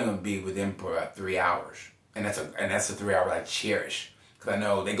I'm only going to be with them for about 3 hours. And that's a 3 hours I cherish. Because I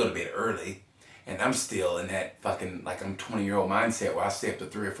know they go to bed early. And I'm still in that fucking, like, I'm 20-year-old mindset where I stay up to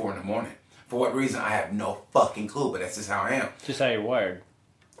 3 or 4 in the morning. For what reason, I have no fucking clue, but that's just how I am. Just how you're wired.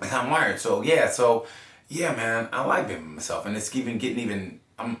 That's how I'm wired. So, yeah, man, I like being with myself. And it's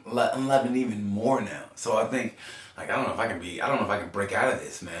I'm loving it even more now. So I think, like, I don't know if I can break out of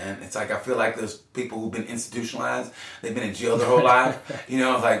this, man. It's like, I feel like those people who've been institutionalized, they've been in jail their whole life. You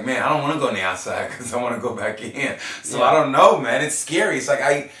know, it's like, man, I don't want to go on the outside because I want to go back in. So yeah. I don't know, man. It's scary. It's like,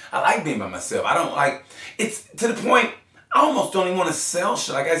 I like being by myself. I don't like, it's to the point, I almost don't even want to sell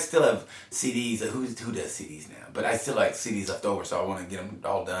shit. Like, I still have CDs. Who does CDs now? But I still like CDs left over, so I want to get them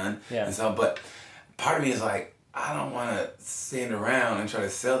all done. Yeah. And so, but part of me is like, I don't want to stand around and try to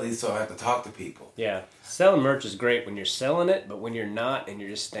sell these, so I have to talk to people. Yeah. Selling merch is great when you're selling it, but when you're not and you're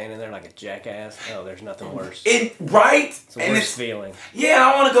just standing there like a jackass, there's nothing worse. Right? It's the worst feeling. Yeah,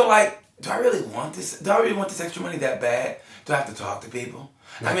 I want to go like, do I really want this? Do I really want this extra money that bad? Do I have to talk to people?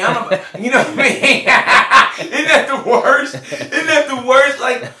 I mean, I don't know, you know what I mean? Isn't that the worst? Isn't that the worst?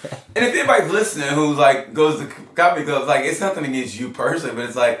 Like, and if anybody's listening who's like, goes to comedy clubs, like, it's nothing against you personally, but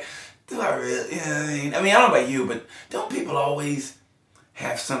it's like, do I really, you know what I mean? I mean, I don't know about you, but don't people always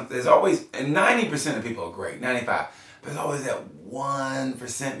have something? There's always, and 90% of people are great, 95%, but there's always that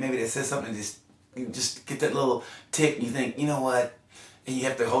 1% maybe that says something, you just get that little tick, and you think, you know what? And you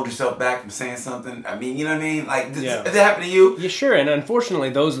have to hold yourself back from saying something. I mean, you know what I mean? Like, does that happen to you? Yeah, sure. And unfortunately,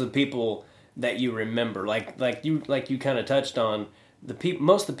 those are the people that you remember. Like you kind of touched on.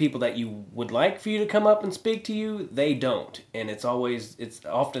 most of the people that you would like for you to come up and speak to you, they don't. And it's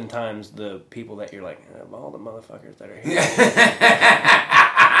oftentimes the people that you're like, of all the motherfuckers that are here,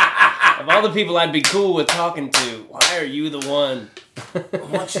 of all the people I'd be cool with talking to, why are you the one? Why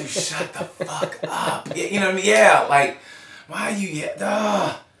don't you shut the fuck up? You know what I mean? Yeah, like, why are you,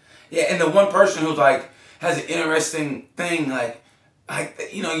 yeah, and the one person who's like, has an interesting thing, like,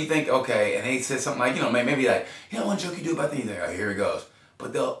 you know, you think, okay, and they said something like, you know, maybe like, you know, one joke you do about things, like, oh, here it goes.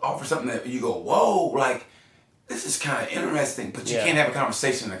 But they'll offer something that you go, whoa, like, this is kind of interesting. But you can't have a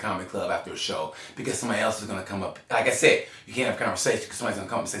conversation in a comedy club after a show because somebody else is going to come up. Like I said, you can't have a conversation because somebody's going to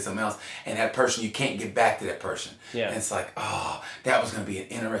come up and say something else. And that person, you can't get back to that person. Yeah. And it's like, oh, that was going to be an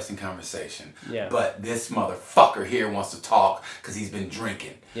interesting conversation. Yeah. But this motherfucker here wants to talk because he's been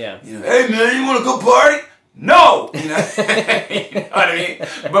drinking. Yeah. You know, hey, man, you want to go party? No! You know? You know what I mean?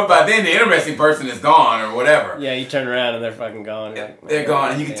 But by then, the interesting person is gone or whatever. Yeah, you turn around and they're fucking gone. Like, they're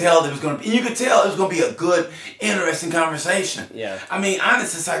gone, and you can tell it was going to be. You could tell it was going to be a good, interesting conversation. Yeah. I mean,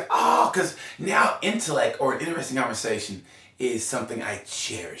 honestly, it's like, oh, because now intellect or an interesting conversation is something I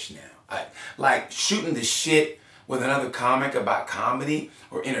cherish now. Like shooting the shit with another comic about comedy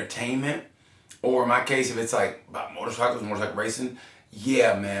or entertainment, or in my case, if it's like about motorcycles, motorcycle racing,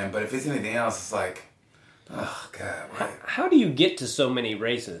 yeah, man. But if it's anything else, it's like, oh, God. Right. How do you get to so many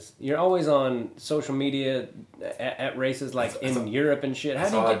races? You're always on social media at races like in Europe and shit.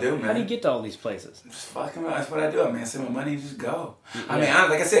 How do you get to all these places? Just fucking, that's what I do. I mean, I send my money and just go. Yeah. I mean,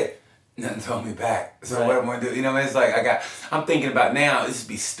 like I said, nothing told me back. So what I'm going to do, you know, it's like I'm thinking about now, this would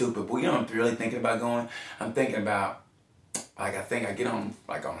be stupid, but you know what I'm really thinking about going? I'm thinking about, like, I think I get on,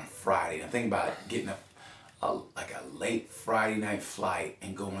 like, on a Friday. I'm thinking about getting a late Friday night flight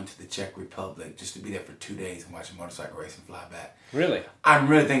and going to the Czech Republic just to be there for 2 days and watch a motorcycle race and fly back. Really? I'm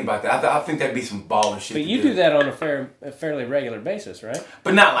really thinking about that. I think that'd be some baller shit. But you do that on a fairly regular basis, right?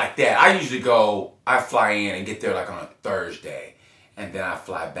 But not like that. I usually I fly in and get there like on a Thursday, and then I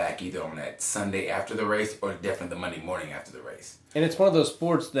fly back either on that Sunday after the race or definitely the Monday morning after the race. And it's one of those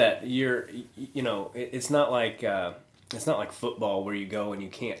sports that it's not like football where you go and you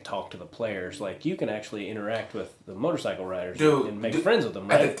can't talk to the players. Like, you can actually interact with the motorcycle riders and make friends with them,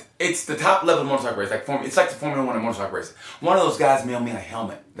 right? It's the top level motorcycle race. It's like the Formula 1 motorcycle race. One of those guys mailed me a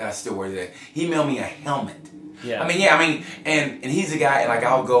helmet that I still wear today. He mailed me a helmet. Yeah. And he's a guy, like,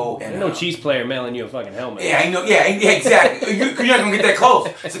 I'll go and... There's no cheese player mailing you a fucking helmet. Yeah, exactly. You're not going to get that close.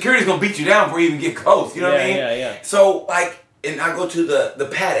 Security's going to beat you down before you even get close. You know what I mean? Yeah. So, like, and I go to the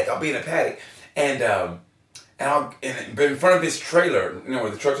paddock. I'll be in a paddock. But in front of this trailer, you know,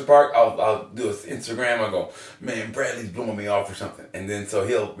 where the trucks are parked, I'll do his Instagram. I'll go, man, Bradley's blowing me off or something. And then so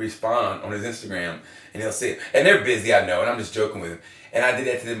he'll respond on his Instagram and he'll see it. And they're busy, I know, and I'm just joking with him. And I did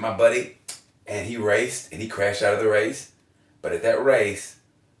that to my buddy, and he raced, and he crashed out of the race. But at that race,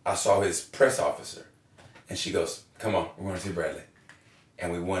 I saw his press officer. And she goes, come on, we're going to see Bradley.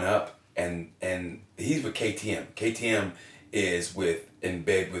 And we went up, and he's with KTM. KTM is in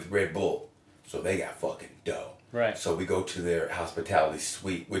bed with Red Bull. So they got fucking dough. Right. So we go to their hospitality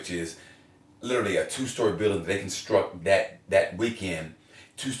suite, which is literally a 2-story building that they construct that weekend.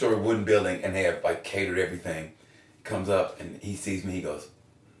 2-story wooden building, and they have like catered everything. Comes up and he sees me. He goes,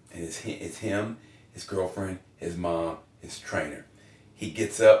 and it's him, his girlfriend, his mom, his trainer. He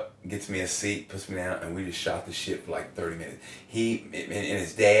gets up, gets me a seat, puts me down, and we just shot the shit for like 30 minutes. He and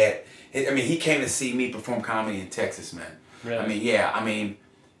his dad. He came to see me perform comedy in Texas, man. Really?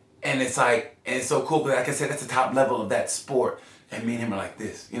 And it's like, and it's so cool, because like I said, that's the top level of that sport. And me and him are like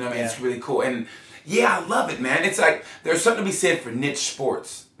this. You know what I mean? Yeah. It's really cool. And yeah, I love it, man. It's like, there's something to be said for niche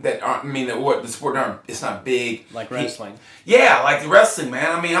sports that aren't, the sport aren't, it's not big. Like wrestling. Yeah, like the wrestling,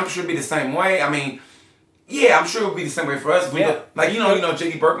 man. I'm sure it'd be the same way. Yeah, I'm sure it'd be the same way for us.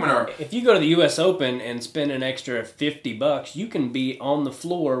 J.D. Berkman or... If you go to the U.S. Open and spend an extra $50, you can be on the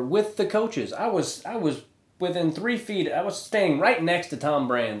floor with the coaches. I was within 3 feet. I was standing right next to Tom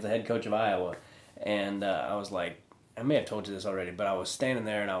Brands, the head coach of Iowa. And I was like, I may have told you this already, but I was standing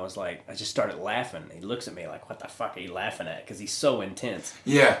there and I was like, I just started laughing. He looks at me like, what the fuck are you laughing at? Because he's so intense.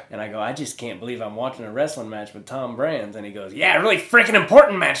 Yeah. And I go, I just can't believe I'm watching a wrestling match with Tom Brands. And he goes, yeah, really freaking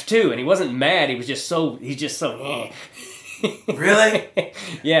important match too. And he wasn't mad. He's just so, Really?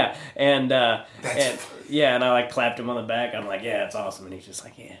 Yeah. And I like clapped him on the back. I'm like, yeah, it's awesome. And he's just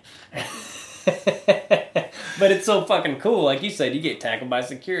like, yeah. But it's so fucking cool. Like you said, you get tackled by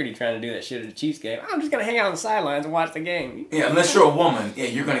security trying to do that shit at a Chiefs game. I'm just going to hang out on the sidelines and watch the game. Yeah, unless you're a woman,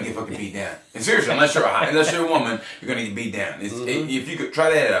 you're going to get fucking beat down. And seriously, unless you're a woman, you're going to get beat down. If you could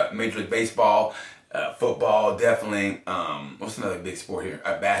try that at Major League Baseball, Football, definitely. What's another big sport here?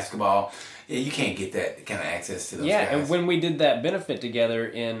 Basketball. Yeah, you can't get that kind of access to those guys. And when we did that benefit together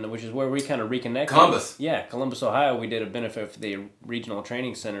which is where we kind of reconnected. Columbus. Yeah, Columbus, Ohio. We did a benefit for the Regional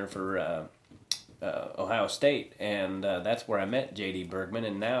Training Center for Ohio State, and that's where I met J.D. Bergman,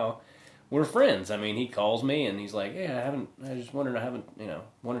 and now we're friends. I mean, he calls me and he's like, "Hey, I just wondered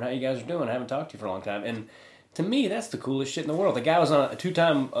how you guys are doing. I haven't talked to you for a long time." And to me, that's the coolest shit in the world. The guy was on a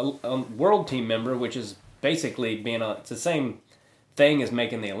 2-time world team member, which is basically it's the same thing as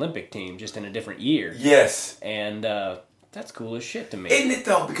making the Olympic team, just in a different year. Yes. And that's cool as shit to me. Isn't it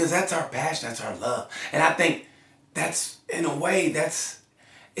though? Because that's our passion, that's our love. And I think that's, in a way,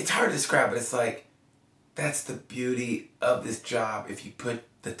 it's hard to describe, but it's like, that's the beauty of this job if you put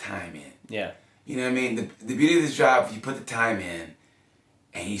the time in. Yeah. You know what I mean? The beauty of this job, if you put the time in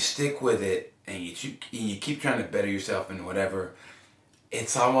and you stick with it and you keep trying to better yourself and whatever,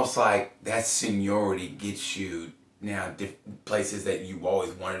 it's almost like that seniority gets you now places that you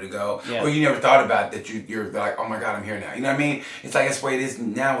always wanted to go, or you never thought about that you're like, oh my God, I'm here now. You know what I mean? It's like that's the way it is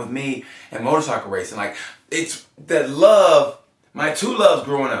now with me and motorcycle racing. Like, it's that love, my two loves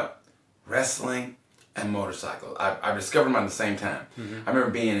growing up, wrestling and motorcycle. I discovered them at the same time. Mm-hmm. I remember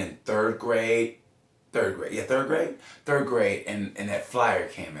being in third grade, and that flyer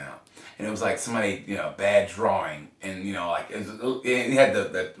came out. And it was like somebody, bad drawing, and like it had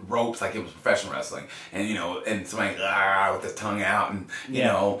the ropes like it was professional wrestling, and and somebody with the tongue out, and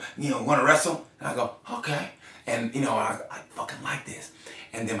want to wrestle? And I go, okay, and I fucking like this.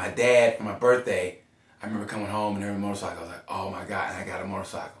 And then my dad, for my birthday, I remember coming home and having a motorcycle. I was like, oh my God, and I got a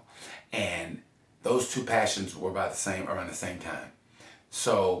motorcycle, and those two passions were around the same time.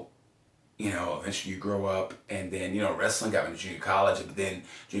 So, eventually you grow up, and then, wrestling got me to junior college, but then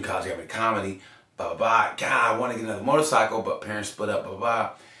junior college got me to comedy, blah, blah, blah. God, I want to get another motorcycle, but parents split up, blah, blah, blah.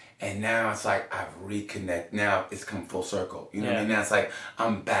 And now it's like I've reconnected. Now it's come full circle. You know what I mean? Now it's like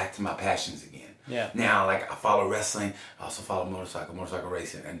I'm back to my passions again. Yeah. Now, like, I follow wrestling. I also follow motorcycle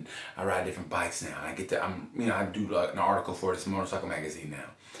racing, and I ride different bikes now. And I do like an article for this motorcycle magazine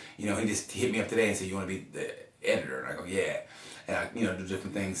now. He just hit me up today and said, "You want to be the editor?" And I go, "Yeah." And I, do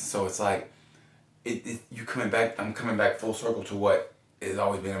different things. So it's like, I'm coming back full circle to what has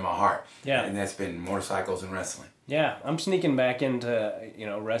always been in my heart. Yeah. And that's been motorcycles and wrestling. Yeah, I'm sneaking back into,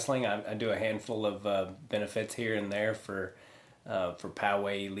 wrestling. I do a handful of benefits here and there for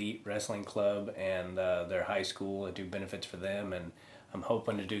Poway Elite Wrestling Club and their high school. I do benefits for them, and I'm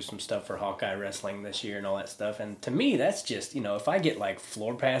hoping to do some stuff for Hawkeye Wrestling this year and all that stuff. And to me, that's just, if I get like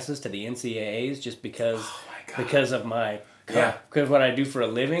floor passes to the NCAAs just because of my... Yeah. Because what I do for a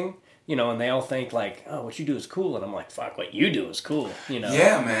living, and they all think like, oh, what you do is cool. And I'm like, fuck, what you do is cool.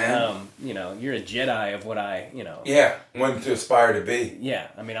 Yeah, man. You're a Jedi of what I, Yeah, one to aspire to be. Yeah,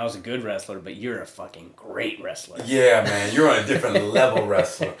 I mean, I was a good wrestler, but you're a fucking great wrestler. Yeah, man, you're on a different level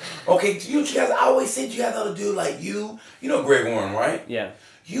wrestler. Okay, you guys, I always said you guys ought to do like you know Greg Warren, right? Yeah.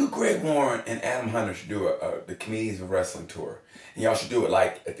 You, Greg Warren, and Adam Hunter should do the Comedians of Wrestling tour. And y'all should do it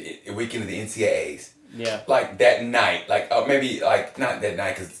like at the weekend of the NCAAs. Yeah. Like that night, like maybe like not that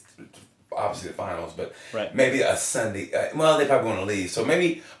night because obviously the finals, but maybe a Sunday. They probably want to leave, so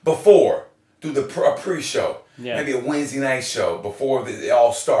maybe before do a pre-show. Yeah. Maybe a Wednesday night show before it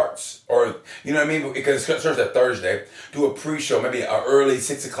all starts, or you know what I mean? Because it starts at Thursday. Do a pre-show, maybe an early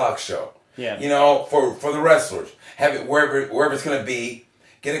 6:00 show. Yeah. For the wrestlers, have it wherever it's gonna be.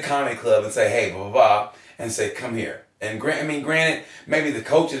 Get a comedy club and say, hey, blah blah blah, and say, come here. And granted, maybe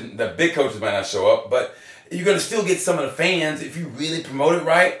the big coaches might not show up, but you're going to still get some of the fans if you really promote it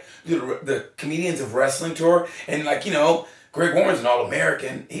right. Do the Comedians of Wrestling tour. And Greg Warren's an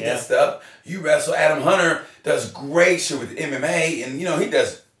All-American. He does stuff. You wrestle. Adam Hunter does great shit with MMA. And,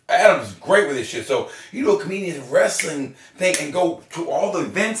 Adam's great with this shit. So, a Comedians of Wrestling thing and go to all the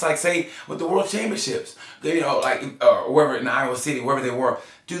events, like, say, with the World Championships. Wherever in Iowa City, wherever they were.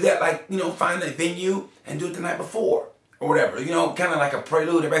 Do that, find a venue and do it the night before. Or whatever, kind of like a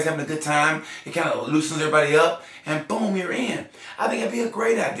prelude. Everybody's having a good time. It kind of loosens everybody up, and boom, you're in. I think it'd be a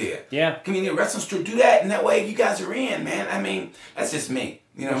great idea. Yeah. Comedian Wrestling Tour, do that, and that way you guys are in, man. I mean, that's just me.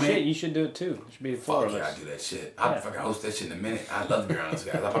 You know what I mean? You should do it too. It should be the four of us. I do that shit. I'll fucking host that shit in a minute. I'd love to be around those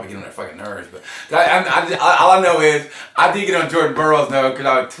guys. I'll probably get on their fucking nerves, but all I know is I did get on Jordan Burroughs' nerves because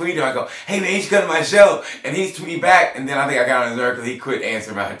I would tweet him. I go, hey man, you should come to my show, and he's tweet me back, and then I think I got on his nerves because he quit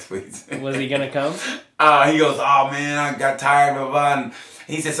answering my tweets. Was he gonna come? He goes, oh man, I got tired, blah, blah, blah. And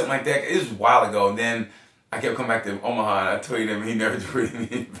he said something like that. It was a while ago. And then I kept coming back to Omaha and I tweeted him. He never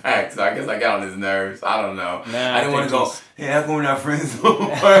tweeted me back. So I guess I got on his nerves. I don't know. I didn't want to go, hey, how come we're not friends? What am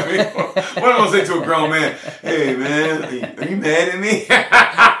I going to say to a grown man? Hey man, are you mad at me?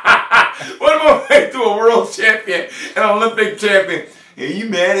 What am I'm going to a world champion, an Olympic champion. Are you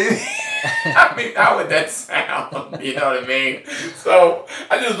mad at me? I mean, how would that sound? You know what I mean? So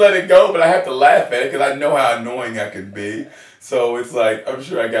I just let it go, but I have to laugh at it because I know how annoying I can be. So it's like, I'm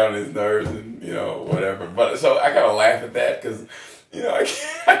sure I got on his nerves and, whatever. But so I got to laugh at that because,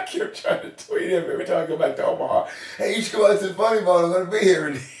 I keep trying to tweet him every time I go back to Omaha. Hey, you should come out to the Funny Bone. I'm going to be here.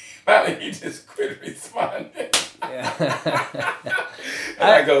 And finally, he just quit responding. Yeah. And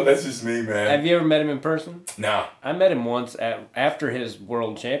I go, that's just me, man. Have you ever met him in person? No. I met him once after his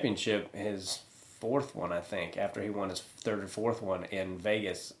world championship, his fourth one, I think. After he won his third or fourth one in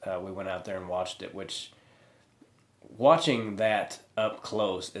Vegas, we went out there and watched it, which watching that up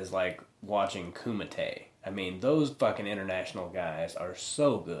close is like watching Kumite. I mean, those fucking international guys are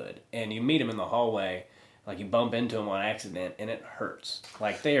so good. And you meet them in the hallway, like you bump into them on accident, and it hurts.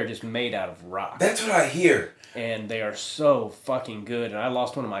 Like they are just made out of rock. That's what I hear. And they are so fucking good. And I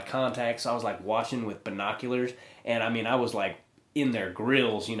lost one of my contacts. I was like watching with binoculars. And I mean, I was like in their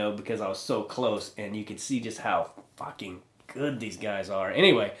grills, because I was so close. And you could see just how fucking good these guys are.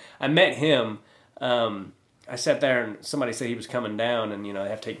 Anyway, I met him. I sat there and somebody said he was coming down and, they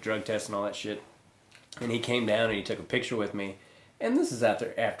have to take drug tests and all that shit. And he came down and he took a picture with me. And this is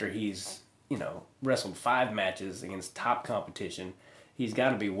after he's, wrestled 5 matches against top competition. He's got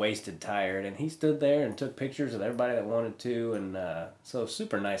to be wasted, tired, and he stood there and took pictures of everybody that wanted to, and so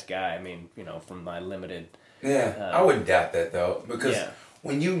super nice guy. I mean, from my limited. Yeah, I wouldn't doubt that though, because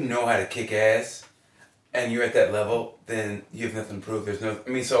when you know how to kick ass, and you're at that level, then you have nothing to prove. There's no. I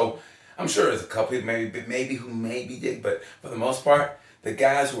mean, so I'm sure there's a couple maybe who maybe did, but for the most part, the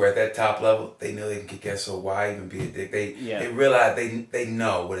guys who are at that top level, they know they can kick ass. So why even be a dick? They realize they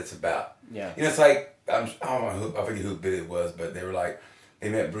know what it's about. Yeah, it's like I forget who bit it was, but they were like. They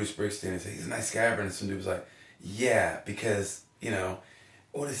met Bruce Springsteen and said, he's a nice guy, and some dude was like, yeah, because,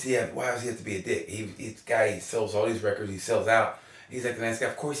 what does he have? Why does he have to be a dick? He's a guy, he sells all these records, he sells out. He's like the nice guy.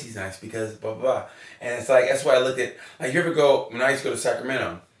 Of course he's nice because blah, blah, blah. And it's like, that's why I looked at, like, you ever go, when I used to go to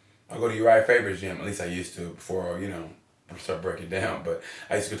Sacramento, I go to Uriah Faber's gym, at least I used to before, start breaking down, but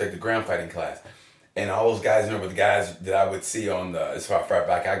I used to go take the ground fighting class. And all those guys, were the guys that I would see on as far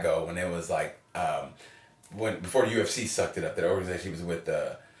back I go, when it was like, before the UFC sucked it up, that organization was with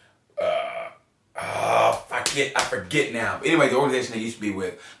I forget now. But anyway, the organization they used to be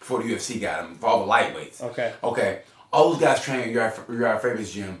with before the UFC got them, for all the lightweights. Okay. All those guys trained at Uriah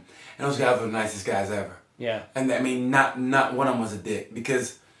Faber's gym, and those guys were the nicest guys ever. Yeah. And I mean, not one of them was a dick,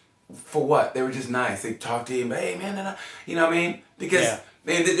 because for what? They were just nice. They talked to you, but hey man, you know what I mean? Because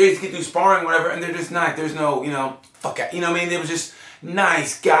they just get through sparring, whatever, and they're just nice. There's no, fuck out. You know what I mean? They were just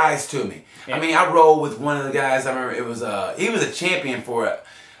nice guys to me. Yeah. I mean, I rolled with one of the guys. I remember it was he was a champion for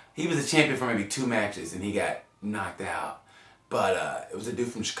maybe 2 matches, and he got knocked out. But it was a dude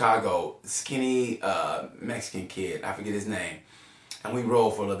from Chicago, skinny Mexican kid. I forget his name. And we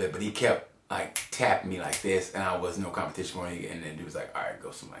rolled for a little bit, but he kept like tapping me like this, and I was no competition for him. And then dude was like, "All right, go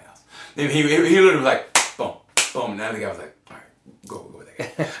somebody else." Then he literally was like, "Boom, boom." And the other guy was like, "All right, go with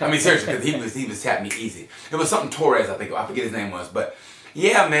that guy." I mean, seriously, because he was tapping me easy. It was something Torres, I think. I forget his name was, but.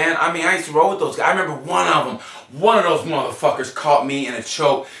 Yeah, man. I mean, I used to roll with those guys. I remember one of those motherfuckers caught me in a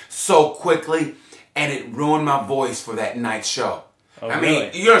choke so quickly, and it ruined my voice for that night's show. Oh, I mean,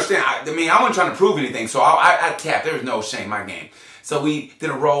 really? you understand? I wasn't trying to prove anything, so I tapped. There was no shame in my game. So we did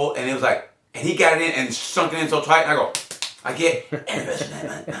a roll, and it was like, and he got it in and sunk it in so tight, and I get, and the rest of the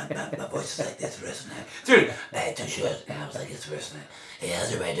night, my voice is like this the rest of the night. Dude, I had 2 shows, and I was like this the rest of the night. Hey,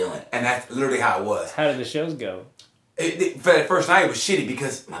 how's everybody doing? And that's literally how it was. How did the shows go? For that first night, it was shitty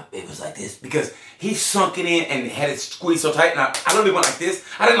because it was like this. Because he sunk it in and had it squeezed so tight. And I literally went like this.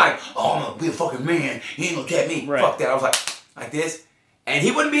 I didn't like, oh, I'm going to be a fucking man. He ain't going to tap me. Right. Fuck that. I was like this. And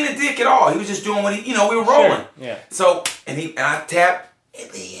he wasn't being a dick at all. He was just doing what we were rolling. Sure. Yeah. So, and I tapped.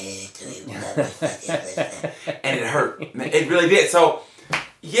 And it hurt. It really did. So,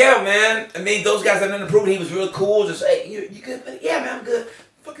 yeah, man. I mean, those guys had nothing to prove. He was really cool. Just, hey, you good? Yeah, man, I'm good.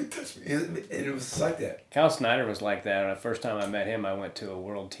 Fucking touch me. And it was like that. Kyle Snyder was like that. The first time I met him, I went to a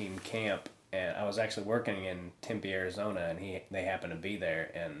world team camp, and I was actually working in Tempe, Arizona, and they happened to be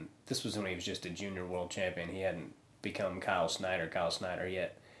there. And this was when he was just a junior world champion. He hadn't become Kyle Snyder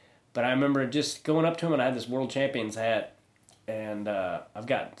yet. But I remember just going up to him, and I had this world champion's hat, and I've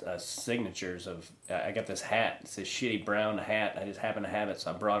got signatures of. I got this hat. It's this shitty brown hat. I just happened to have it, so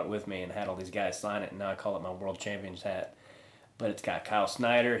I brought it with me and had all these guys sign it, and now I call it my world champion's hat. But it's got Kyle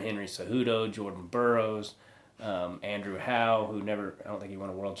Snyder, Henry Cejudo, Jordan Burroughs, Andrew Howe, who I don't think he won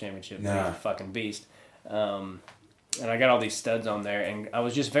a world championship. Nah. He's a fucking beast. and I got all these studs on there, and I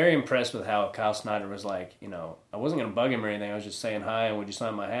was just very impressed with how Kyle Snyder was like, I wasn't going to bug him or anything. I was just saying hi, and would you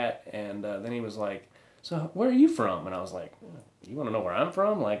sign my hat? And then he was like, so where are you from? And I was like, you want to know where I'm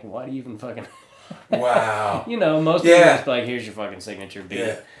from? Like, why do you even fucking... Wow. Most people just like, here's your fucking signature beat.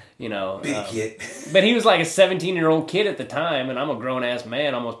 Yeah. Big kid. But he was like a 17-year-old kid at the time, and I'm a grown-ass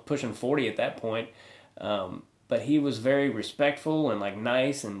man, almost pushing 40 at that point. But he was very respectful and like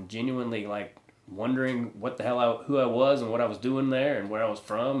nice and genuinely like wondering what the hell who I was and what I was doing there and where I was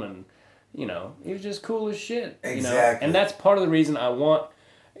from, and he was just cool as shit. Exactly. And that's part of the reason I want,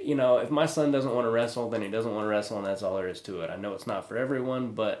 if my son doesn't want to wrestle, then he doesn't want to wrestle, and that's all there is to it. I know it's not for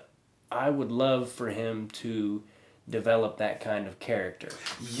everyone, but I would love for him to develop that kind of character.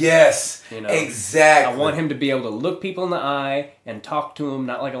 Yes, exactly. I want him to be able to look people in the eye and talk to them,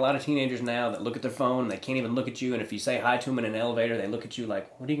 not like a lot of teenagers now that look at their phone and they can't even look at you, and if you say hi to them in an elevator, they look at you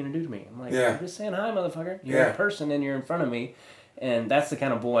like, what are you going to do to me? I'm like, I'm just saying hi, motherfucker. You're a person and you're in front of me, and that's the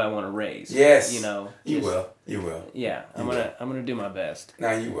kind of boy I want to raise. Yes. You will. Yeah, I'm gonna do my best.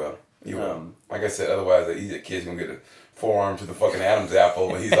 Nah, you will. You will. Like I said, otherwise that kid's going to get a forearm to the fucking Adam's apple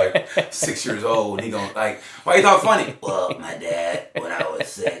when he's like 6 years old, and he gonna like, why you talk funny? Well, my dad, when I was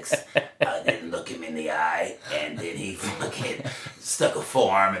 6, I didn't look him in the eye, and then he fucking stuck a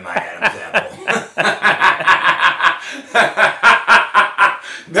forearm in my Adam's apple.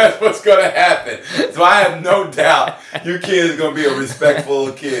 That's what's gonna happen. So I have no doubt your kid is gonna be a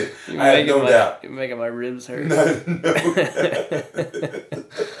respectful kid. I have no doubt. You're making my ribs hurt.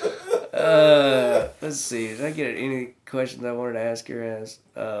 Let's see. Did I get any questions I wanted to ask your ass?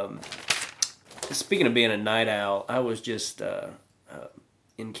 Speaking of being a night owl, I was just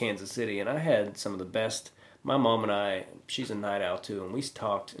in Kansas City, and I had some of the best. My mom and I, she's a night owl too, and we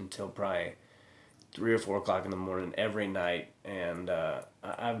talked until probably 3 or 4 o'clock in the morning every night, and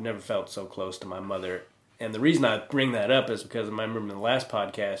I've never felt so close to my mother. And the reason I bring that up is because I remember in the last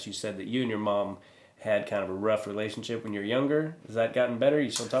podcast you said that you and your mom had kind of a rough relationship when you were younger. Has that gotten better?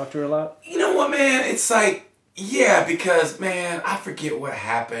 You still talk to her a lot? You know what, man? It's like, because, man, I forget what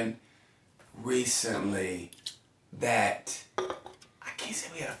happened recently that, I can't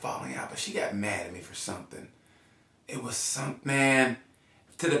say we had a falling out, but she got mad at me for something. It was man,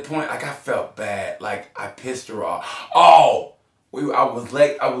 to the point, like, I felt bad. Like, I pissed her off. Oh! I was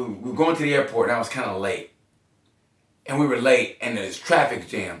late. We were going to the airport, and I was kind of late. And we were late, and there's traffic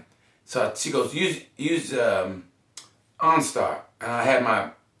jam. So she goes, use OnStar. And I had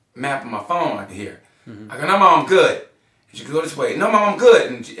my map on my phone, I could hear. I go, no, Mom, I'm good. And she goes, go this way. No, Mom, I'm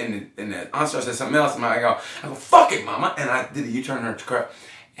good. And the OnStar said something else. And I go, fuck it, Mama. And I did a U-turn her to crap.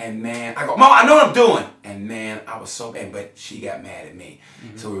 And man, I go, Mom, I know what I'm doing. And man, I was so bad, but she got mad at me.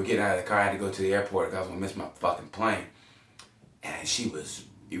 So we were getting out of the car. I had to go to the airport because I was going to miss my fucking plane. And she was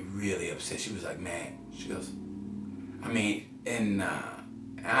really upset. She was like, man, she goes, and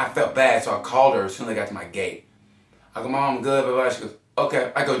I felt bad, so I called her as soon as I got to my gate. I go, Mom, I'm good, blah, blah. She goes,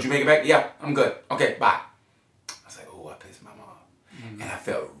 okay. I go, did you make it back? Yeah, I'm good. Okay, bye. I was like, oh, I pissed my mom off. And I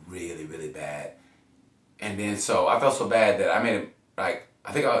felt really, really bad. And then, so I felt so bad that I made it, like,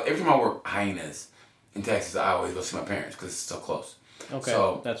 I think every time I work Hyenas in Texas, I always go see my parents because it's so close. Okay,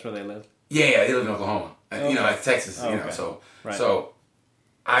 so, that's where they live? Yeah, they live in Oklahoma. Okay. Like Texas, so. Right. So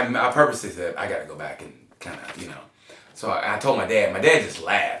I purposely said, I got to go back and kind of, So I told my dad. My dad just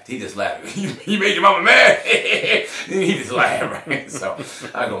laughed. He just laughed. You made your mama mad? He just laughed, right? So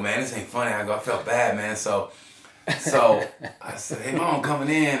I go, man, this ain't funny. I felt bad, man. So I said, hey, Mom, I'm coming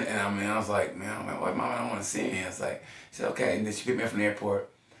in. And I was like, man, Mom, I don't want to see me. I was like, she said, okay. And then she picked me up from the airport.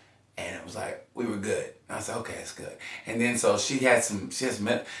 And it was like, we were good. And I said, okay, it's good. And then so she had some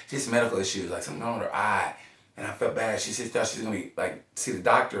medical issues, like something wrong with her eye. And I felt bad. She thought she was going to be, like, see the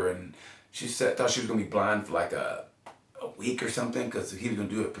doctor. And she thought she was going to be blind for like a week or something because he was going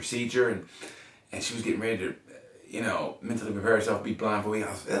to do a procedure. And she was getting ready to, mentally prepare herself to be blind for a week. I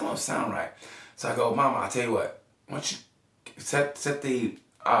was like, that don't sound right. So I go, Mama, I'll tell you what. Why don't you set the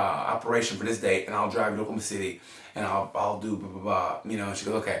operation for this date, and I'll drive you to Oklahoma City, and I'll do blah, blah, blah. And she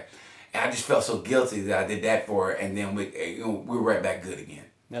goes, okay. And I just felt so guilty that I did that for her, and then we were right back good again.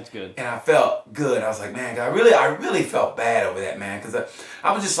 That's good. And I felt good. I was like, man, I really felt bad over that, man, because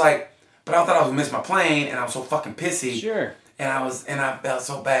I was just like, but I thought I was gonna miss my plane, and I was so fucking pissy. Sure. And I felt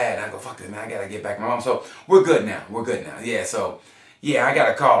so bad. And I go, fuck this, man. I gotta get back to my mom. So we're good now. Yeah. So yeah, I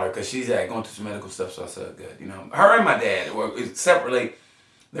gotta call her because she's going through some medical stuff. So I said, good. Her and my dad were separately.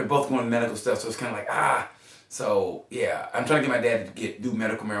 They're both going to medical stuff. So it's kind of like So yeah, I'm trying to get my dad to do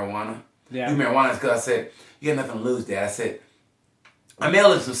medical marijuana. Yeah. Do marijuana because I said, you got nothing to lose, Dad. I said, I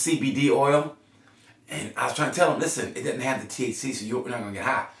mailed him some CBD oil, and I was trying to tell him, listen, it doesn't have the THC, so you're not gonna get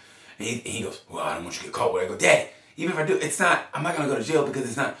high. And he goes, well, I don't want you to get caught with it. I go, Daddy, even if I do, it's not, I'm not going to go to jail because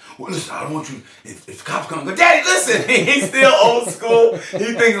it's not, well, listen, I don't want you, if the cops come, go, Daddy, listen, he's still old school.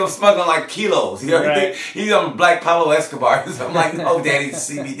 He thinks I'm smuggling like kilos. You know, Right. he's on Black Pablo Escobar. So I'm like, oh, Daddy, it's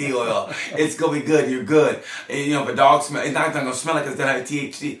CBD oil. It's going to be good. You're good. And, you know, if a dog smell, it's not going to smell like it's going to have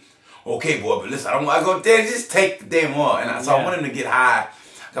THC. Okay, boy, but listen, I don't want to go, Daddy, just take the damn oil. And so I want him to get high.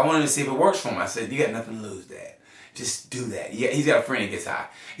 I want him to see if it works for him. I said, you got nothing to lose, Dad. Just do that. Yeah, he's got a friend that gets high.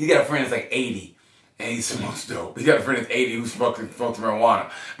 He's got a friend that's like 80 and he smokes dope. He's got a friend that's 80 who smokes marijuana.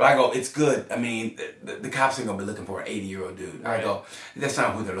 But I go, it's good. I mean, the cops ain't gonna be looking for an 80-year-old dude. Right. I go, that's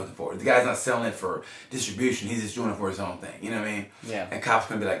not who they're looking for. The guy's not selling it for distribution. He's just doing it for his own thing. You know what I mean? Yeah. And cops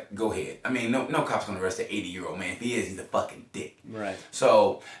gonna be like, go ahead. I mean, no cop's gonna arrest an 80-year-old man. If he is, he's a fucking dick. Right.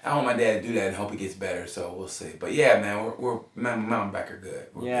 So I want my dad to do that and hope he gets better. So we'll see. But yeah, man, my mom and back are good.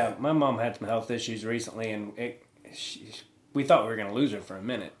 We're Yeah, good. my mom had some health issues recently, and we thought we were going to lose her for a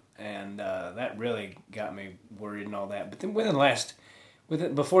minute, and that really got me worried and all that. But then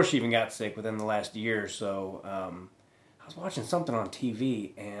before she even got sick, within the last year or so, I was watching something on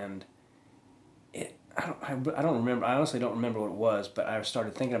TV, and I don't remember. I honestly don't remember what it was, but I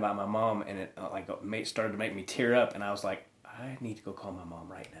started thinking about my mom, and it started to make me tear up, and I was like, I need to go call my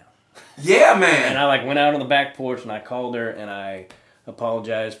mom right now. Yeah, man. And I went out on the back porch and I called her and I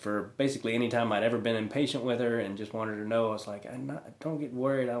apologized for basically any time I'd ever been impatient with her and just wanted her to know. I was like, don't get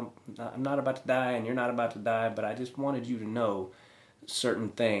worried. I'm not about to die and you're not about to die, but I just wanted you to know certain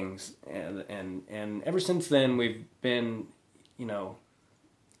things. And ever since then we've been, you know,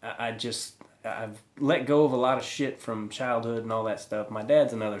 I've let go of a lot of shit from childhood and all that stuff. My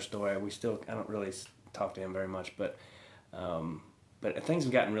dad's another story. I don't really talk to him very much, but things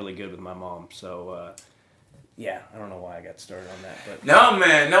have gotten really good with my mom. So, yeah, I don't know why I got started on that, but No,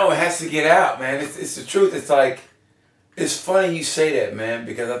 man, no, it has to get out, man. It's the truth. It's like, it's funny you say that, man,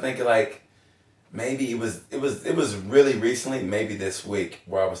 because I think like maybe it was really recently, maybe this week,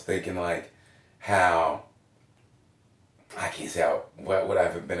 where I was thinking like how I can't say how would I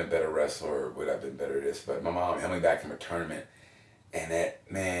have been a better wrestler or would I have been better at this, but my mom held me back from a tournament, and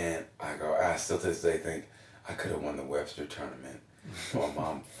that, man, I still to this day think I could have won the Webster tournament. Well,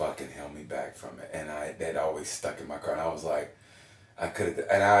 Mom fucking held me back from it, and that always stuck in my car. And I was like, I could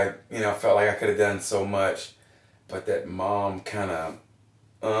have, and I felt like I could have done so much, but that Mom kind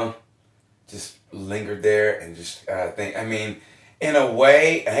of, just lingered there, and just in a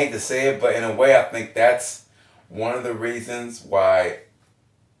way, I hate to say it, but in a way, I think that's one of the reasons why,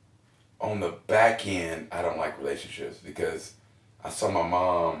 on the back end, I don't like relationships, because I saw my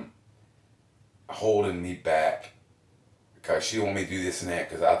mom holding me back. Because she didn't want me to do this and that,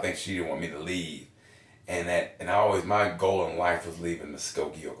 because I think she didn't want me to leave, my goal in life was leaving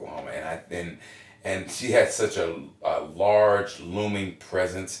Muskogee, Oklahoma, and she had such a large looming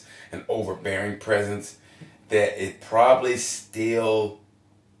presence, an overbearing presence, that it probably still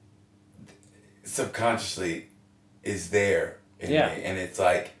subconsciously is there in me, and it's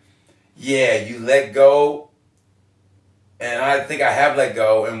like, yeah, you let go, and I think I have let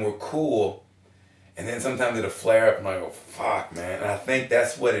go, and we're cool. And then sometimes it'll flare up and I go, fuck, man. And I think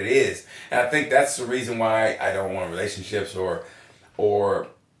that's what it is. And I think that's the reason why I don't want relationships or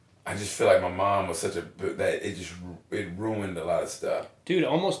I just feel like my mom was that it ruined a lot of stuff. dude,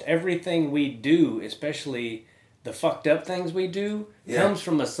 almost everything we do, especially the fucked up things we do, comes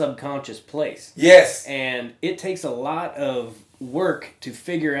from a subconscious place. Yes. And it takes a lot of work to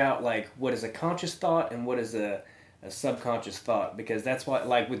figure out like what is a conscious thought and what is a subconscious thought, because that's why,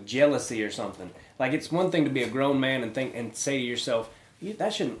 like with jealousy or something, like it's one thing to be a grown man and think and say to yourself,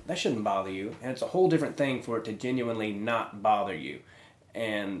 that shouldn't bother you, and it's a whole different thing for it to genuinely not bother you.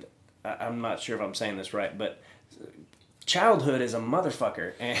 And I'm not sure if I'm saying this right, but childhood is a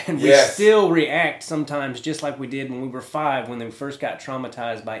motherfucker, and we still react sometimes just like we did when we were 5, when we first got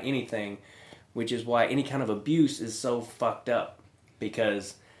traumatized by anything, which is why any kind of abuse is so fucked up,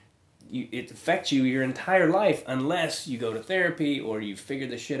 because it affects you your entire life unless you go to therapy or you figure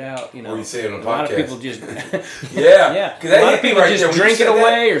the shit out. You know, or you say it on a podcast. A lot of people just yeah. A lot of people just drink it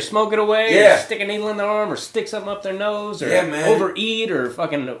away or smoke it away, Yeah. or stick a needle in their arm or stick something up their nose, or man. overeat or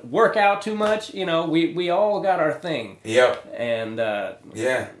fucking work out too much. You know, we all got our thing. Yep. And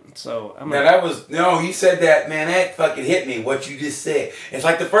so you said that, man, that fucking hit me, what you just said. It's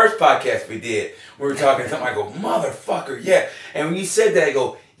like the first podcast we did. We were talking something, I go, motherfucker, yeah. And when you said that, I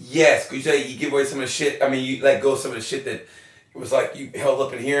go, yes, because you say you give away some of the shit. I mean, you let go of some of the shit that it was like you held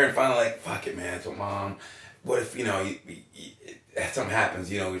up in here, and finally, like, fuck it, man. So, Mom, what if something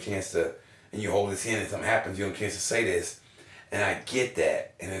happens? You know, a chance to, and you hold this in, and something happens. You don't have a chance to say this, and I get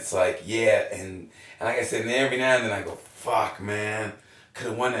that, and it's like, yeah, and like I said, and every now and then I go, fuck, man, could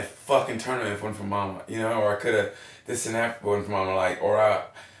have won that fucking tournament if it wasn't for mama, you know, or I could have this and that if it wasn't for mama, like, or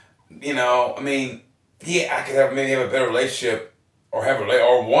you know, I mean, yeah, I could have maybe have a better relationship, or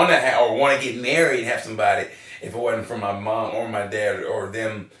want to get married and have somebody if it wasn't for my mom or my dad or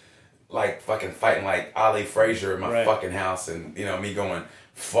them, like fucking fighting like Ali Frazier in my fucking house, and you know me going,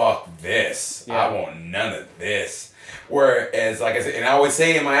 fuck this, I want none of this. Whereas, like I said, and I always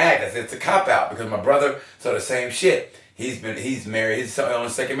say in my act, I said it's a cop out because my brother saw the same shit. He's married, he's on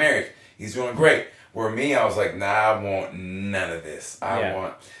his second marriage. He's doing great. Where me, I was like, nah, I want none of this.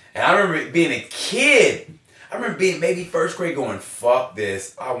 And I remember being a kid. I remember being maybe first grade going, fuck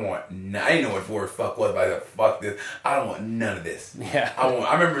this. I didn't know what the word fuck was, but I said, fuck this. I don't want none of this. Yeah.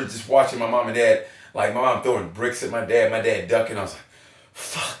 I remember just watching my mom and dad, like my mom throwing bricks at my dad ducking. I was like,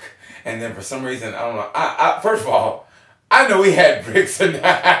 fuck. And then for some reason, I don't know. I first of all, I know we had bricks in the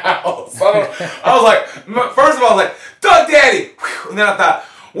house. I was like, first of all, I was like, duck daddy. And then I thought,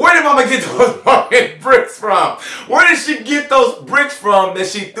 where did mama get those fucking bricks from? Where did she get those bricks from that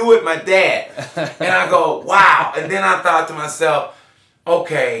she threw at my dad? And I go, wow. And then I thought to myself,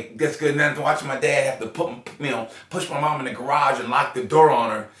 okay, that's good. And then watching my dad have to push my mom in the garage and lock the door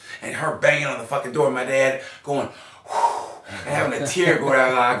on her, and her banging on the fucking door, and my dad going, whew, and having a tear go down,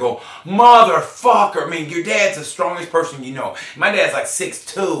 and I go, motherfucker. I mean, your dad's the strongest person you know. My dad's like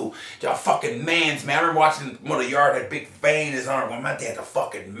 6'2". Y'all fucking mans, man. I remember watching him on the yard, that big vein in his arm. Going, my dad's a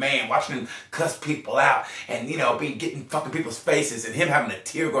fucking man. Watching him cuss people out and, you know, getting fucking people's faces, and him having a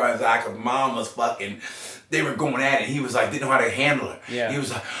tear go down his eye because mom was fucking, they were going at it. He was like, didn't know how to handle her. Yeah. He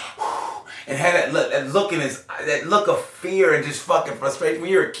was like, whew, and had that look in his, that look of fear and just fucking frustration. When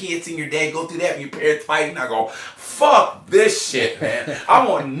you're a kid, seeing your dad go through that, and your parents fighting, I go, fuck this shit, man. I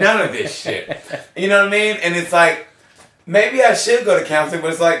want none of this shit. You know what I mean? And it's like, maybe I should go to counseling,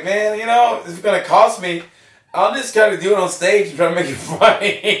 but it's like, man, you know, it's gonna cost me. I'll just kind of do it on stage and try to make it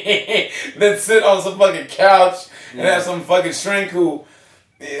funny. Then sit on some fucking couch and have some fucking shrink who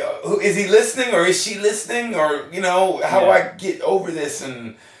is he listening or is she listening, or you know, how do I get over this?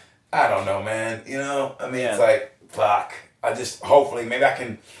 And I don't know, man. You know, I mean, it's like, fuck. I just, hopefully, maybe I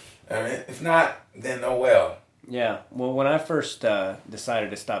can, I mean, if not, then oh well. Yeah. Well, when I first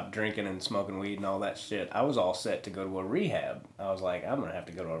decided to stop drinking and smoking weed and all that shit, I was all set to go to a rehab. I was like, I'm going to have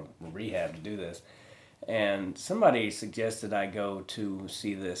to go to a rehab to do this. And somebody suggested I go to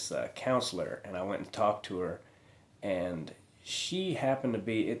see this counselor, and I went and talked to her, and she happened to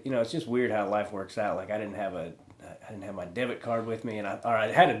be, you know, it's just weird how life works out. Like, I didn't have my debit card with me,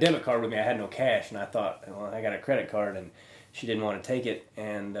 I had a debit card with me. I had no cash, and I thought, well, I got a credit card, and she didn't want to take it,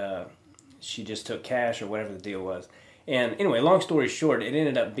 and she just took cash or whatever the deal was. And anyway, long story short, it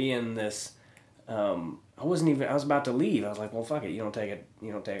ended up being this. I was about to leave. I was like, well, fuck it. You don't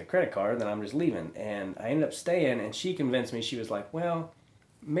take a credit card, then I'm just leaving. And I ended up staying, and she convinced me. She was like, well,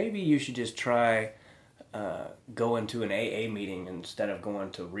 maybe you should just try going to an AA meeting instead of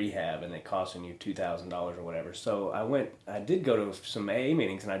going to rehab and it costing you $2,000 or whatever. So I did go to some AA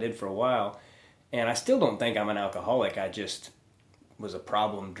meetings, and I did for a while, and I still don't think I'm an alcoholic. I just was a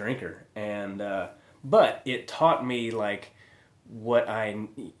problem drinker. And but it taught me like what I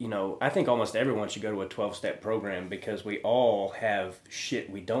think almost everyone should go to a 12-step program, because we all have shit.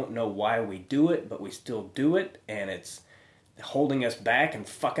 We don't know why we do it, but we still do it, and it's holding us back and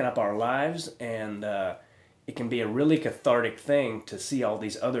fucking up our lives. And it can be a really cathartic thing to see all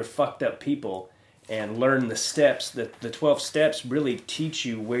these other fucked up people and learn the steps. The 12 steps really teach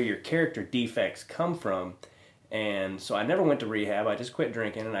you where your character defects come from. And so I never went to rehab. I just quit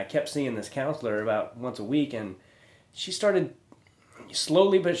drinking, and I kept seeing this counselor about once a week, and she started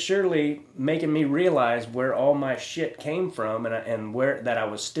slowly but surely making me realize where all my shit came from, and where that I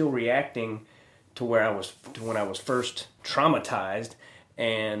was still reacting to when I was first traumatized.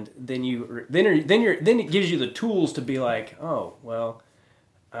 And then it gives you the tools to be like, oh well,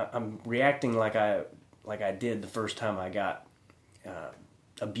 I'm reacting like I did the first time I got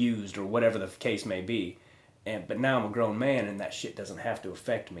abused or whatever the case may be. But now I'm a grown man, and that shit doesn't have to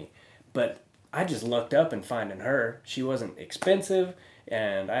affect me. But I just lucked up in finding her. She wasn't expensive,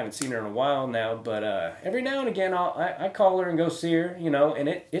 and I haven't seen her in a while now. But every now and again, I call her and go see her, you know, and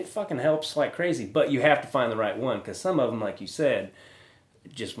it fucking helps like crazy. But you have to find the right one, because some of them, like you said,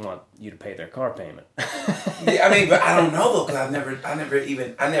 just want you to pay their car payment. Yeah, I mean, but I don't know though, because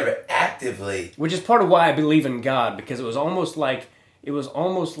I never actively. Which is part of why I believe in God, because it was almost like.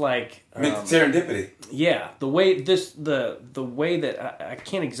 Serendipity. Yeah, the way that I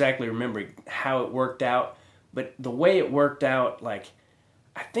can't exactly remember how it worked out, but the way it worked out, like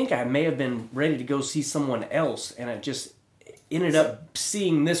I think I may have been ready to go see someone else, and I just ended up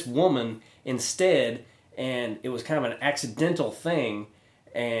seeing this woman instead, and it was kind of an accidental thing,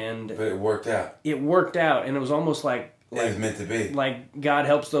 and But it worked out. it worked out, and it was almost like It was meant to be. like God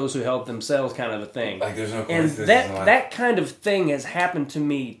helps those who help themselves kind of a thing. Like there's no And coincidence in life. that kind of thing has happened to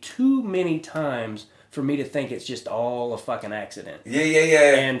me too many times for me to think it's just all a fucking accident.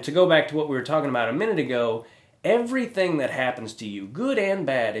 Yeah. And to go back to what we were talking about a minute ago, everything that happens to you, good and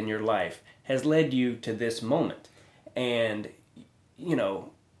bad in your life, has led you to this moment. And, you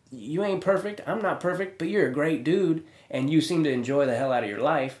know, you ain't perfect. I'm not perfect, but you're a great dude, and you seem to enjoy the hell out of your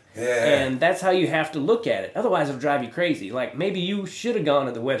life. Yeah. And that's how you have to look at it. Otherwise, it'll drive you crazy. Like, maybe you should have gone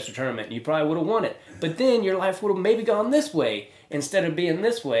to the Webster tournament, and you probably would have won it. But then your life would have maybe gone this way instead of being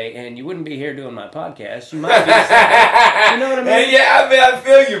this way, and you wouldn't be here doing my podcast. You might be you know what I mean? Yeah, I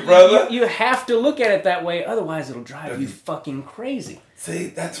feel you, brother. You have to look at it that way, otherwise it'll drive you fucking crazy. See,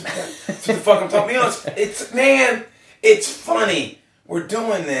 that's what the fuck I'm talking about. Man, it's funny. We're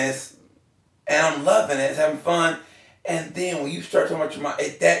doing this, and I'm loving it. It's having fun. And then when you start talking about your mind,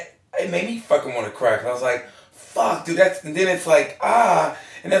 it made me fucking want to cry. Cause I was like, fuck, dude, and then it's like, and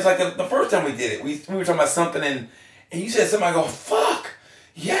it's like the first time we did it, we were talking about something, and you said something, I go, fuck,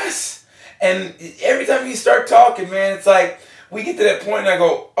 yes. And every time you start talking, man, it's like, we get to that point, and I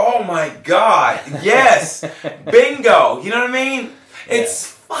go, oh my God, yes, bingo, you know what I mean? It's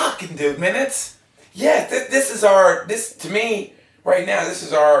fucking, dude, man, this to me, right now, this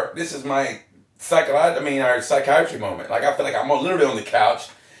is my our psychiatry moment. Like, I feel like I'm literally on the couch,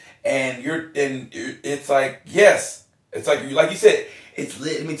 and it's like, yes, it's like you said, it's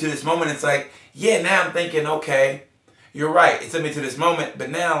led me to this moment. It's like, yeah, now I'm thinking, okay, you're right. It's led me to this moment, but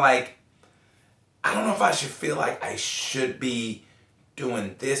now, like, I don't know if I should feel like I should be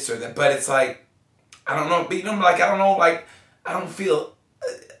doing this or that, but it's like, I don't know, I don't feel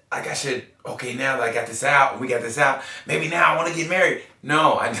like I should, okay, now that I got this out, we got this out, maybe now I want to get married.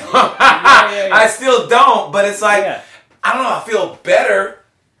 No, I don't. I still don't, but it's like, I don't know, I feel better.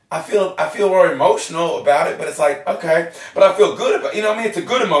 I feel more emotional about it, but it's like, okay, but I feel good about it. You know what I mean? It's a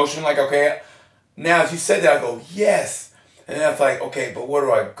good emotion, like, okay, now as you said that, I go, yes. And then it's like, okay, but where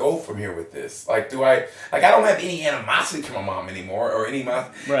do I go from here with this? Like, I don't have any animosity to my mom anymore, or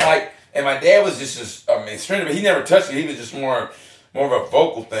like, and my dad was just stranger, but he never touched me. He was just more of a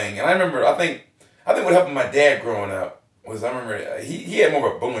vocal thing. And I remember, I think what helped my dad growing up was, I remember he had more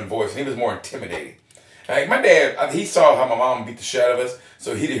of a booming voice, and he was more intimidating. Like, my dad, he saw how my mom beat the shit out of us,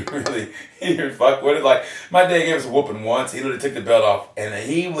 so he didn't fuck with it. Like, my dad gave us a whooping once. He literally took the belt off, and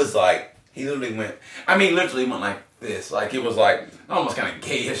he was like, literally went like this. Like, it was like almost kind of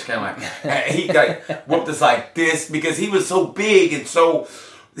gayish, kind of like, he like whooped us like this because he was so big, and so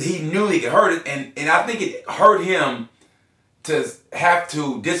he knew he could hurt it, and I think it hurt him to have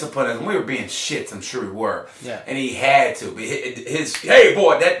to discipline us. And we were being shits, I'm sure we were. Yeah. And he had to. Hey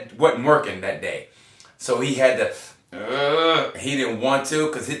boy, that wasn't working that day. So he had to, he didn't want to,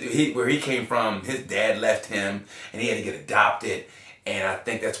 because where he came from, his dad left him, and he had to get adopted. And I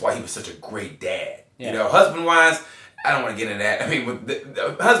think that's why he was such a great dad. Yeah. You know, husband-wise, I don't want to get into that. I mean, with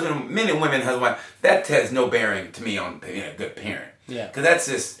the husband, men and women, husband-wise, that has no bearing to me on being a good parent. Yeah. Because that's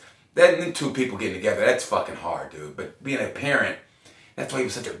just, that two people getting together, that's fucking hard, dude. But being a parent, that's why he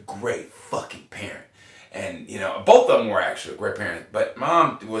was such a great fucking parent. And, you know, both of them were actually great parents. But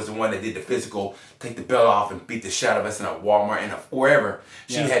mom was the one that did the physical, take the belt off and beat the shit out of us in a Walmart, and wherever.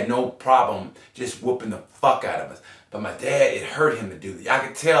 She had no problem just whooping the fuck out of us. But my dad, it hurt him to do that. I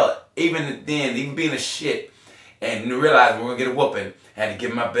could tell, even then, even being a shit, and realized we were going to get a whooping, had to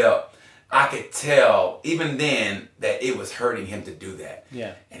give him my belt. I could tell, even then, that it was hurting him to do that.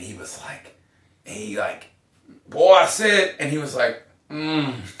 Yeah. And he was like, boy, I said, and he was like,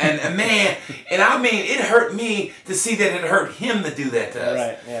 and man, and I mean, it hurt me to see that it hurt him to do that to us.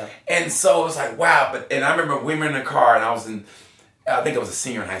 Right, yeah. And so it was like, wow. And I remember we were in the car, and I think I was a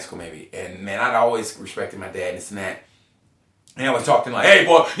senior in high school maybe. And man, I'd always respected my dad and this and that. And I was talking like, hey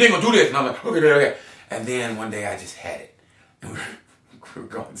boy, you ain't gonna do this. And I'm like, okay. And then one day I just had it. And we were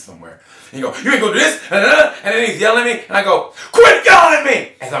going somewhere. And he go, you ain't gonna do this. And then he's yelling at me. And I go, quit yelling at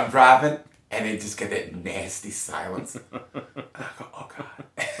me as I'm driving. And it just get that nasty silence. And I go, oh God.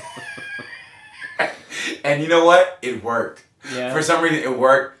 And you know what? It worked. Yeah. For some reason, it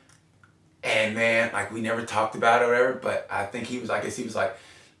worked. And man, like, we never talked about it or whatever, but I think he was like, this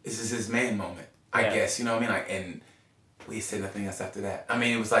is his man moment. I guess, you know what I mean? Like, and we said nothing else after that. I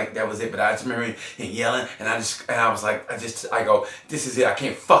mean, it was like, that was it. But I just remember him yelling, and I was like, I go, this is it. I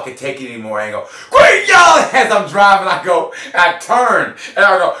can't fucking take it anymore. And I go, quit yelling as I'm driving. I turn, and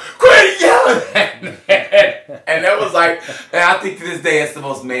I go, quit yelling. And that was like, and I think to this day, it's the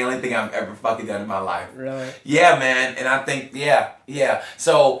most manly thing I've ever fucking done in my life. Really? Yeah, man. And I think, yeah.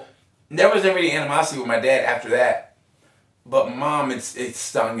 So there wasn't really animosity with my dad after that. but mom, it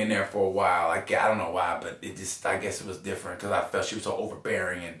stung in there for a while. Like, I don't know why, but it just, I guess it was different because I felt she was so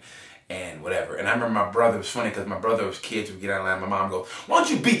overbearing and whatever. And I remember my brother, it was funny because my brother was kids would get out of line. My mom goes, "Why don't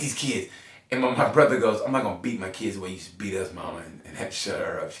you beat these kids?" And my brother goes, "I'm not gonna beat my kids the way you used to beat us, mama," and had to shut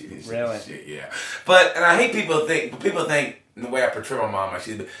her up. She didn't Really? shit, yeah. But and I hate people think the way I portray my mom, like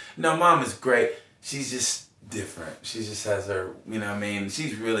no, mom is great. She's just different. She just has her, you know what I mean?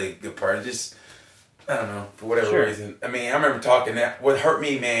 She's really a good person. Just, I don't know, for whatever reason. I mean, I remember talking that, what hurt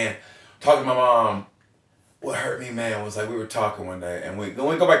me, man, talking to my mom, what hurt me, man, was like we were talking one day, and when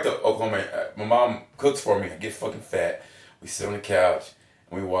we go back to Oklahoma, my mom cooks for me, I get fucking fat, we sit on the couch,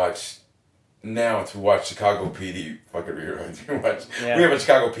 and we watch Chicago PD fucking reruns. We have a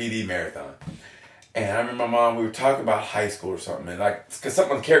Chicago PD marathon. And I remember my mom, we were talking about high school or something, and like, because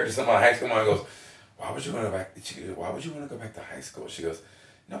something about high school, my mom goes, why would you want to go back to high school? She goes,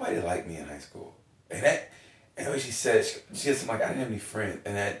 nobody liked me in high school. And the way she said, she said something like, I didn't have any friends.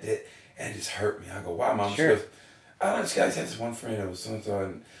 And it just hurt me. I go, why, Mom? Sure. She goes, I just had this one friend that was so-and-so,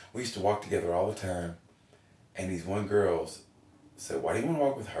 and we used to walk together all the time. And these one girls said, why do you want to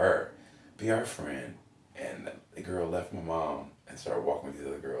walk with her? Be our friend. And the girl left my mom and started walking with these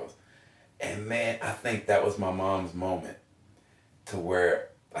other girls. And man, I think that was my mom's moment to where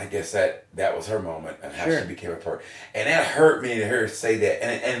I guess that was her moment and how she became a person. And that hurt me to hear her say that.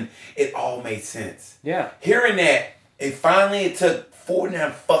 And it all made sense. Yeah. Hearing that, it took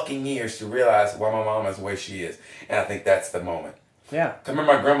 49 fucking years to realize why my mom is the way she is. And I think that's the moment. Yeah. I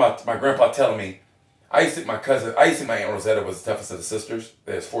remember my grandpa telling me, I used to think my Aunt Rosetta was the toughest of the sisters.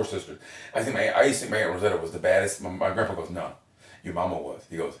 There's 4 sisters. I used to think my Aunt Rosetta was the baddest. My grandpa goes, no, your mama was.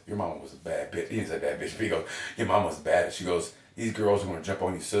 He goes, your mama was a bad bitch. He didn't say bad bitch, but he goes, your mama was the baddest. She goes, these girls are going to jump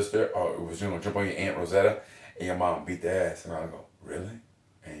on your sister, or was going to jump on your Aunt Rosetta, and your mom beat the ass. And I go, really?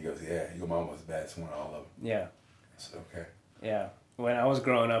 And he goes, yeah, your mom was the baddest one of all of them. Yeah. I said, okay. Yeah. When I was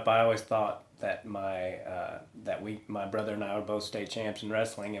growing up, I always thought that my brother and I were both state champs in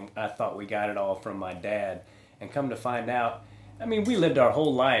wrestling, and I thought we got it all from my dad. And come to find out, I mean, we lived our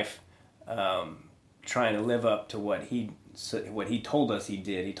whole life trying to live up to what he told us he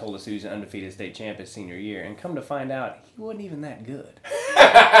did. He told us he was an undefeated state champ his senior year, and come to find out, he wasn't even that good.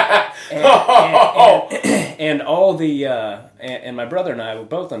 and all the and my brother and I were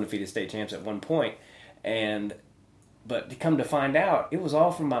both undefeated state champs at one point, but to come to find out, it was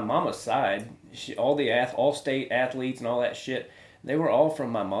all from my mama's side. All state athletes and all that shit, they were all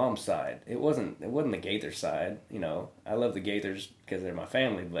from my mom's side. It wasn't the Gaither side. You know, I love the Gaithers because they're my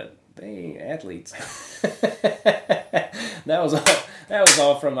family, but they ain't athletes. That was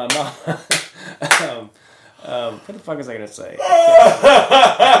all from my mom. What the fuck was I gonna say?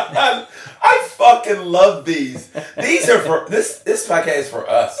 I fucking love these. These are for this podcast is for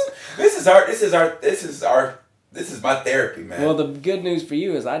us. This is my therapy, man. Well, the good news for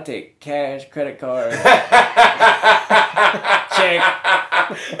you is I take cash, credit card, check.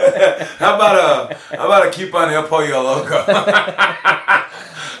 How about a coupon El Pollo Loco?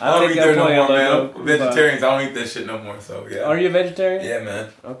 I don't eat there no more, man. I'm vegetarians. I don't eat that shit no more. So yeah. Are you a vegetarian? Yeah, man.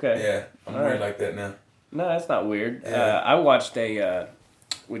 Okay. Yeah, I'm weird like that now. No, that's not weird. Yeah. I watched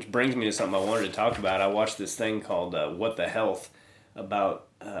which brings me to something I wanted to talk about. I watched this thing called What the Health about.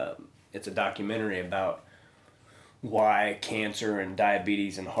 It's a documentary about why cancer and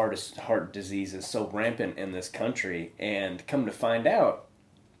diabetes and heart disease is so rampant in this country, and come to find out,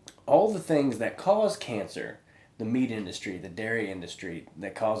 all the things that cause cancer, the meat industry, the dairy industry,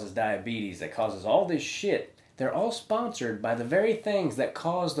 that causes diabetes, that causes all this shit, they're all sponsored by the very things that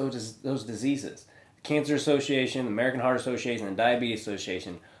cause those diseases. Cancer Association, American Heart Association, and Diabetes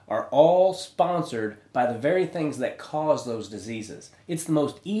Association are all sponsored by the very things that cause those diseases. It's the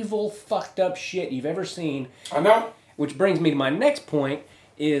most evil, fucked up shit you've ever seen. I know. Which brings me to my next point,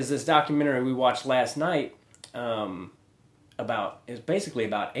 is this documentary we watched last night it's basically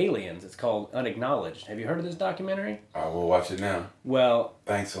about aliens. It's called Unacknowledged. Have you heard of this documentary? I will watch it now. Well,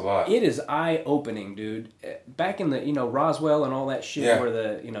 thanks a lot. It is eye-opening, dude. Back in the, Roswell and all that shit, where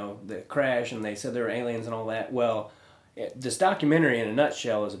the crash and they said there were aliens and all that. Well, this documentary in a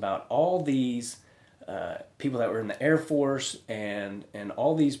nutshell is about all these people that were in the Air Force and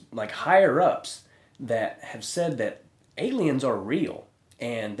all these like higher ups that have said that aliens are real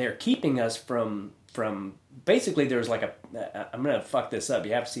and they're keeping us from basically there's like I'm gonna fuck this up,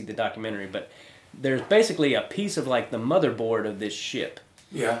 you have to see the documentary, but there's basically a piece of like the motherboard of this ship.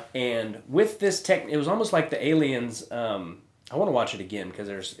 Yeah. And with this it was almost like the aliens. I want to watch it again because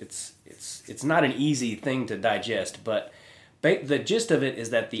it's not an easy thing to digest, but the gist of it is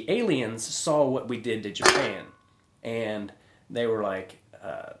that the aliens saw what we did to Japan, and they were like,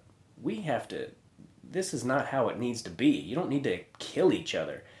 we have to this is not how it needs to be. You don't need to kill each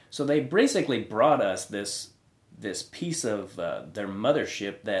other. So they basically brought us this piece of their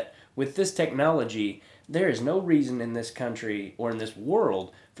mothership that with this technology, there is no reason in this country or in this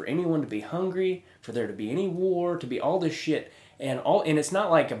world for anyone to be hungry, for there to be any war, to be all this shit. And it's not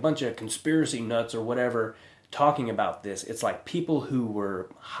like a bunch of conspiracy nuts or whatever talking about this. It's like people who were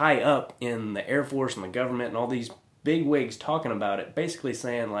high up in the Air Force and the government and all these big wigs talking about it, basically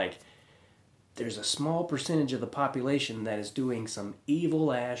saying like, there's a small percentage of the population that is doing some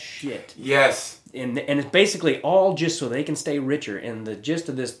evil ass shit. Yes. And it's basically all just so they can stay richer. And the gist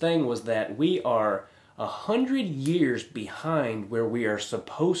of this thing was that we are 100 years behind where we are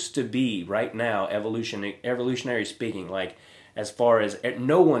supposed to be right now, evolutionary speaking. Like, as far as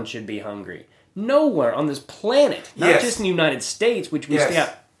no one should be hungry. Nowhere on this planet. Not just in the United States, which we still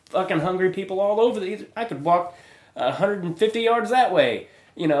have fucking hungry people all over. I could walk 150 yards that way,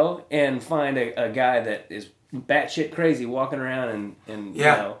 you know, and find a guy that is batshit crazy walking around and you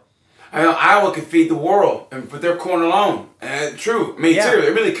know. I know Iowa could feed the world and put their corn alone. True. I mean, seriously,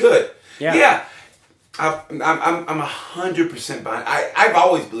 it really could. Yeah. I'm 100% behind. I've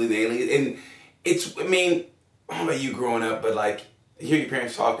always believed in aliens, and it's. I mean, I don't know about you growing up, but like, you hear your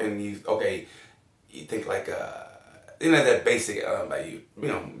parents talking, you think like, that basic, like you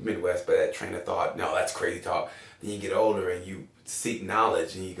know, Midwest, but that train of thought. No, that's crazy talk. Then you get older and you seek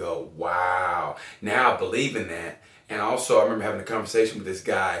knowledge, and you go, wow. Now I believe in that. And also, I remember having a conversation with this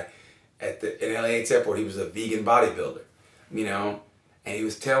guy in LAX airport. He was a vegan bodybuilder, you know, and he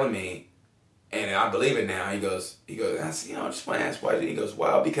was telling me, and I believe it now. He goes, I just want to ask why. He goes,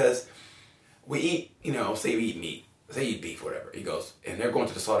 well, because we eat, you know, say we eat meat, say you eat beef, whatever. He goes, and they're going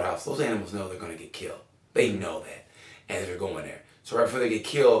to the slaughterhouse. Those animals know they're going to get killed. They know that, and they're going there. So right before they get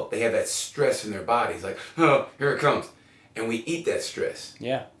killed, they have that stress in their bodies, like, oh, here it comes, and we eat that stress.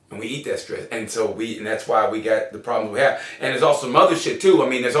 Yeah. And we eat that stress, and that's why we got the problems we have. And there's also some other shit too. I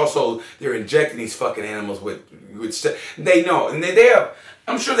mean, they're injecting these fucking animals with stuff. They know, and they have.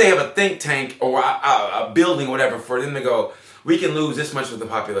 I'm sure they have a think tank or a building, or whatever, for them to go, we can lose this much of the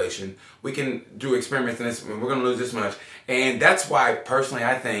population. We can do experiments in this. We're going to lose this much. And that's why, personally,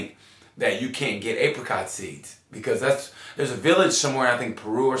 I think that you can't get apricot seeds. Because there's a village somewhere, I think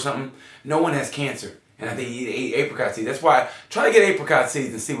Peru or something, no one has cancer. And I think you eat apricot seeds. That's why, try to get apricot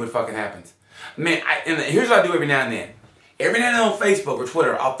seeds and see what fucking happens. Man, and here's what I do every now and then. Every now and then on Facebook or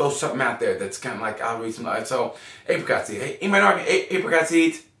Twitter, I'll throw something out there that's kind of like, I'll read some, so, apricot seeds. Hey, anybody know apricot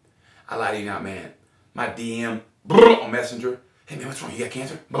seeds? I lie to you not, man. My DM, on Messenger. Hey, man, what's wrong? You got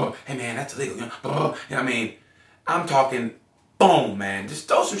cancer? Hey, man, that's illegal. You know, I mean, I'm talking, boom, man. Just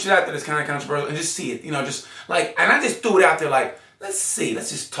throw some shit out there that's kind of controversial and just see it. You know, just like, and I just threw it out there like, let's see.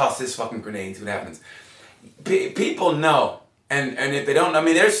 Let's just toss this fucking grenade and see what happens. People know. And if they don't, I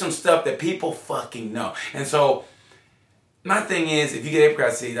mean, there's some stuff that people fucking know. And so, my thing is, if you get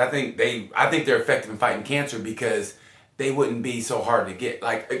apricot seeds, I think they're effective in fighting cancer because they wouldn't be so hard to get.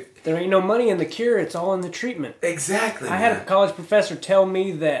 Like, there ain't no money in the cure; it's all in the treatment. Exactly. I had a college professor tell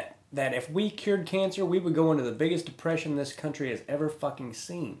me that if we cured cancer, we would go into the biggest depression this country has ever fucking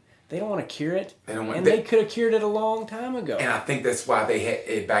seen. They don't want to cure it, they could have cured it a long time ago. And I think that's why they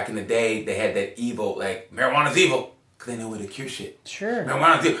had back in the day they had that evil, like, marijuana's evil. Because they know where to cure shit. Sure.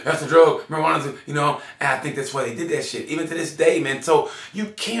 Marijuana's evil. That's a drug. Marijuana's evil. You know, and I think that's why they did that shit. Even to this day, man. So,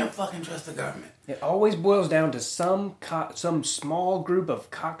 you can't fucking trust the government. It always boils down to some small group of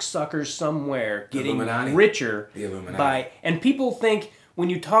cocksuckers somewhere getting richer. The Illuminati. By... And people think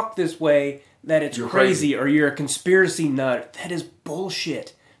when you talk this way that it's crazy or you're a conspiracy nut. That is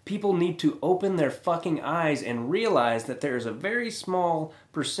bullshit. People need to open their fucking eyes and realize that there is a very small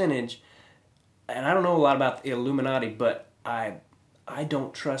percentage. And I don't know a lot about the Illuminati, but I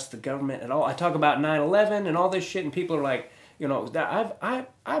don't trust the government at all. I talk about 9/11 and all this shit, and people are like, you know,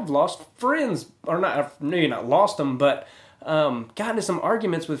 I've lost friends, or not, maybe not lost them, but got into some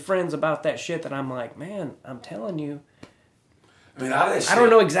arguments with friends about that shit that I'm like, man, I'm telling you. I mean, I don't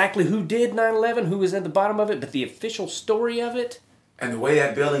know exactly who did 9/11, who was at the bottom of it, but the official story of it. And the way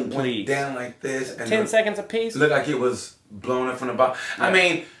that building went down like this. And 10 seconds apiece. Looked like it was blown up from the bottom. Yeah. I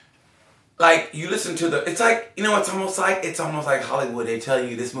mean... Like, you listen to it's like, you know, it's almost like Hollywood. They tell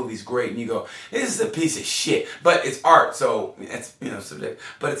you this movie's great, and you go, this is a piece of shit. But it's art, so it's, you know, subjective.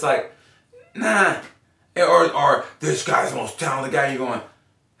 But it's like, nah. Or this guy's the most talented guy. You're going,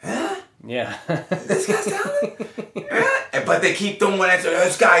 huh? Yeah. This guy's talented? Huh? But they keep throwing that,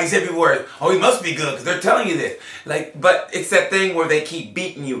 this guy's everywhere. Oh, he must be good, because they're telling you this. Like, but it's that thing where they keep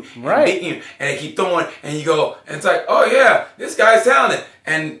beating you. Right. Beating you, and they keep throwing, and you go, and it's like, oh yeah, this guy's talented.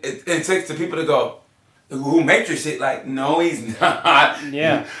 And it takes the people to go, who Matrix it, like, no, he's not.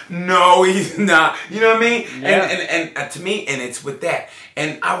 Yeah. No, he's not. You know what I mean? Yeah. And to me, and it's with that.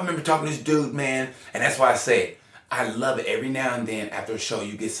 And I remember talking to this dude, man, and that's why I say I love it. Every now and then after a show,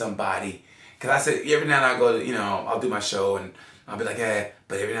 you get somebody. Because I said, every now and then I go to, you know, I'll do my show and I'll be like, yeah,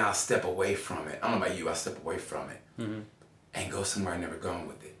 but every now I'll step away from it. I don't know about you, I'll step away from it and go somewhere I've never gone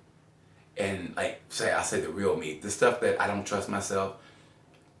with it. And like, I'll say the real me. The stuff that I don't trust myself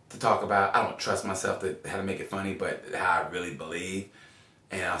to talk about. I don't trust myself to how to make it funny, but how I really believe.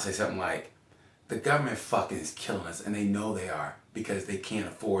 And I'll say something like, the government fucking is killing us, and they know they are because they can't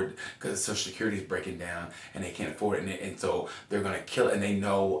afford, because Social Security is breaking down, and they can't afford it, and so they're gonna kill it, and they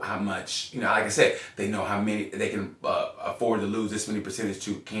know how much, you know, like I said, they know how many they can afford to lose this many percentage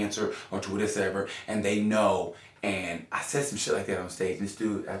to cancer or to whatever, and they know. And I said some shit like that on stage, and this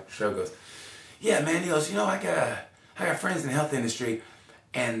dude after the show goes, yeah, man, he goes, you know, I got friends in the health industry,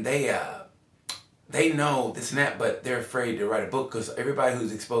 and they know this and that, but they're afraid to write a book because everybody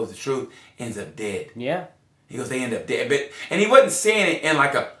who's exposed to truth ends up dead. Yeah. He goes, they end up dead. And he wasn't saying it in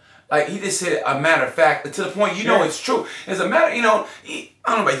like he just said it a matter of fact, to the point you know it's true. It's a matter, you know, I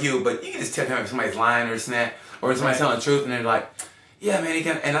don't know about you, but you can just tell if somebody's lying or snap, or somebody's telling the truth, and they're like, yeah, man, he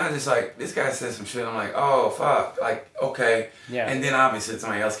can. And I just like, this guy said some shit. I'm like, oh, fuck. Like, okay. Yeah. And then obviously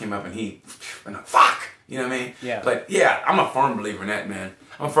somebody else came up and and I'm, fuck. You know what I mean? Yeah. But yeah, I'm a firm believer in that, man.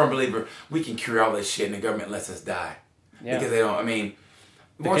 I'm a firm believer we can cure all this shit and the government lets us die. Yeah. Because they don't, I mean.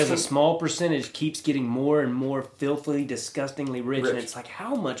 Because a small percentage keeps getting more and more filthily, disgustingly rich, and it's like,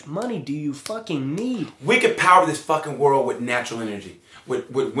 how much money do you fucking need? We could power this fucking world with natural energy,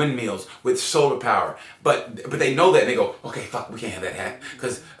 with windmills, with solar power. But they know that and they go, okay, fuck, we can't have that happen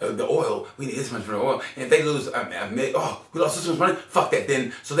because the oil, we need this much for the oil. And if they lose, we lost this much money, fuck that.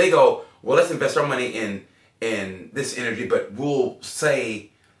 Then so they go, well, let's invest our money in this energy, but we'll say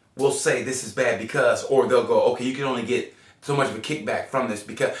this is bad because, or they'll go, okay, you can only get so much of a kickback from this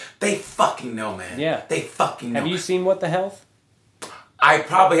because they fucking know, man. Yeah. They fucking know. Have you seen What the Health? I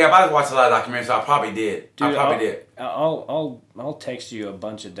probably have. I watched a lot of documentaries, so I probably did. Dude, I probably did. I'll text you a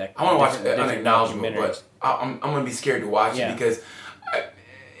bunch of I want to watch different Unacknowledgeable, documentaries. but I'm going to be scared to watch it because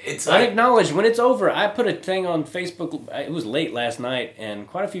it's like... Unacknowledged, when it's over, I put a thing on Facebook. It was late last night, and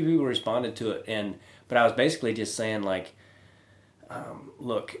quite a few people responded to it. But I was basically just saying, like,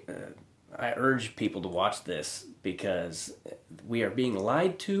 look, I urge people to watch this because we are being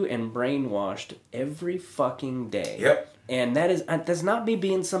lied to and brainwashed every fucking day. Yep. And that's not me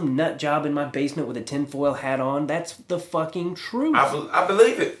being some nut job in my basement with a tinfoil hat on. That's the fucking truth. I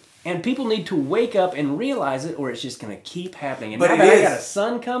believe it. And people need to wake up and realize it, or it's just going to keep happening. And but now it that is. I got a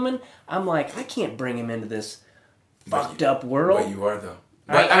son coming, I'm like, I can't bring him into this fucked up world. But you are, though.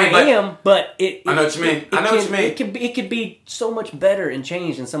 I am, but it. I know what you mean. It could be so much better and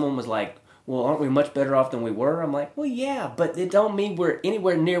changed. And someone was like, "Well, aren't we much better off than we were?" I'm like, "Well, yeah, but it don't mean we're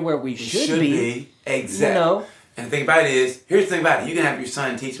anywhere near where we should be." Exactly. You know. And the thing about it is, here's the thing about it: you can have your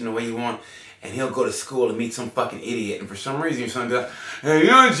son teach him the way you want, and he'll go to school and meet some fucking idiot, and for some reason your son be like, "Hey, you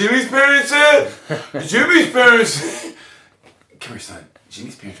know what Jimmy's parents said? Jimmy's parents." Come here, son.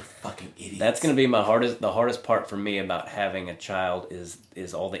 Jimmy's parents are fucking idiots. That's gonna be the hardest part for me about having a child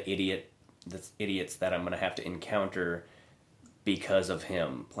is all the idiots that I'm gonna have to encounter because of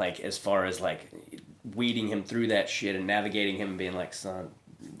him. Like, as far as like weeding him through that shit and navigating him and being like, son,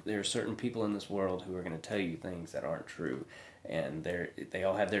 there are certain people in this world who are gonna tell you things that aren't true, and they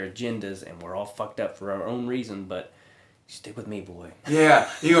all have their agendas, and we're all fucked up for our own reason, but stick with me, boy. Yeah,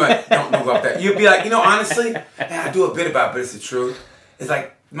 you like, don't know about that. You'd be like, honestly, I do a bit about it, but it's the truth. It's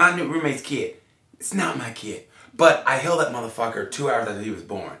like my new roommate's kid. It's not my kid. But I held that motherfucker 2 hours after he was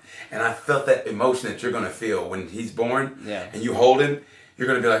born. And I felt that emotion that you're going to feel when he's born. Yeah. And you hold him. You're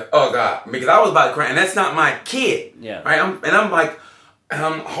going to be like, oh, God. Because I was about to cry. And that's not my kid. Yeah. Right?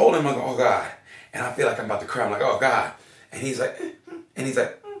 I'm holding him. I go, oh, God. And I feel like I'm about to cry. I'm like, oh, God. And he's like, and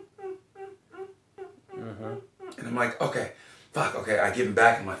I'm like, okay. Fuck. Okay. I give him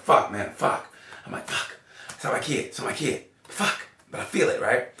back. I'm like, fuck, man. Fuck. I'm like, fuck. It's not my kid. It's not my kid. Fuck. But I feel it,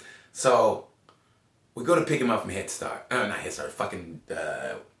 right? So we go to pick him up from Head Start. Not Head Start. Fucking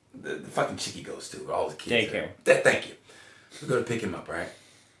the fucking chick he goes to. All the kids. Daycare. Thank you. We go to pick him up, right?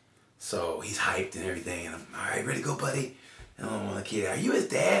 So he's hyped and everything, and I'm all right, ready to go, buddy. And I'm on the kid. Are you his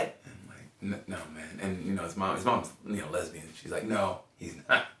dad? And I'm like, no, man. And his mom's lesbian. She's like, no, he's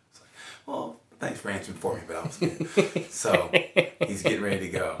not. It's like, well, thanks for answering for me, but I was kidding. So he's getting ready to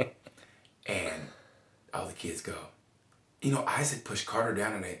go, and all the kids go. Isaac pushed Carter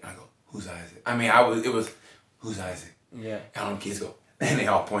down today. And I go, who's Isaac? I mean, it was, who's Isaac? Yeah. And all the kids go, and they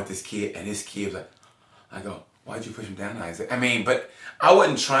all point this kid, and this kid was like, I go, why'd you push him down, Isaac? I mean, but I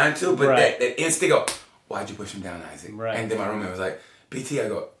wasn't trying to, but right. that instinct go, why'd you push him down, Isaac? Right. And then my roommate was like, BT, I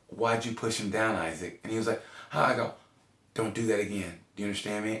go, why'd you push him down, Isaac? And he was like, huh? I go, don't do that again. Do you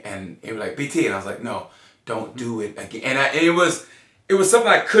understand me? And he was like, BT, and I was like, no, don't do it again. And it was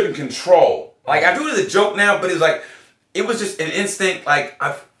something I couldn't control. Like, I do it as a joke now, but it was just an instinct. Like,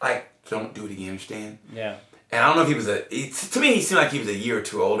 don't do it again. Understand? Yeah. And I don't know if he was to me, he seemed like he was a year or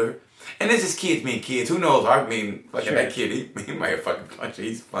two older. And this is kids being kids. Who knows? I mean, like Sure. that kid, he might have fucking punched.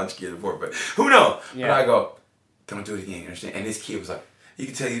 He's punched kids before, but who knows? Yeah. But I go, don't do it again. You understand? And this kid was like, you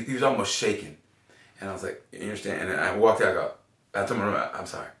can tell he was almost shaking. And I was like, you understand? And I walked out. I told my room, I'm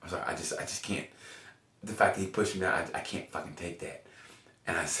sorry. I just can't. The fact that he pushed me down, I can't fucking take that.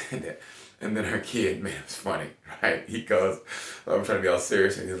 And I said that. And then her kid, man, it was funny, right? He goes, I'm trying to be all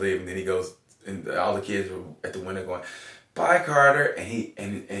serious, and he's leaving. Then he goes, and all the kids were at the window going, bye, Carter.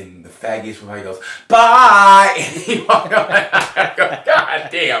 And the faggots from he goes, bye. And he walked on. I go, God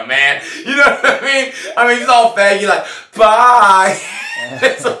damn, man. You know what I mean? I mean, he's all faggy, like, bye.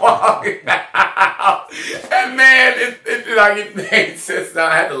 It's walking out. And man, it made sense. Now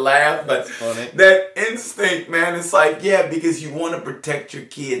I had to laugh, but funny. That instinct, man, it's like, yeah, because you want to protect your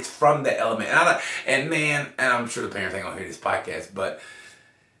kids from the element. And I'm sure the parents ain't gonna hear this podcast, but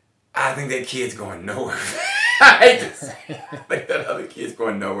I think that kid's going nowhere. I hate to say it. I think that other kid's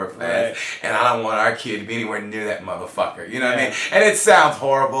going nowhere fast. Right. And I don't want our kid to be anywhere near that motherfucker. You know what I Yeah. mean? And it sounds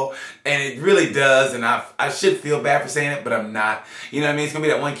horrible. And it really does. And I should feel bad for saying it, but I'm not. You know what I mean? It's going to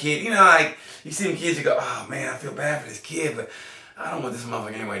be that one kid. You know, like, you see them kids, you go, oh, man, I feel bad for this kid, but I don't want this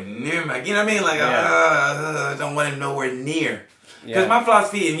motherfucker anywhere near me. You know what I mean? Like, I don't want him nowhere near. Because my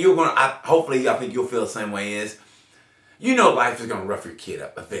philosophy, and you're going to, hopefully, I think you'll feel the same way, is, you know life is going to rough your kid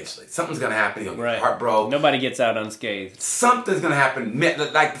up eventually. Something's going to happen. You're going to get heart broke. Nobody gets out unscathed. Something's going to happen.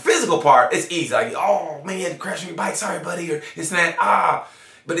 Like the physical part, it's easy. Like, oh, man, you had to crash on your bike. Sorry, buddy. Or this and that.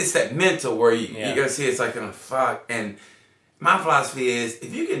 But it's that mental where you're going to see it's like, oh, fuck. And my philosophy is,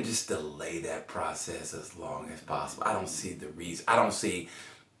 if you can just delay that process as long as possible, I don't see the reason. I don't see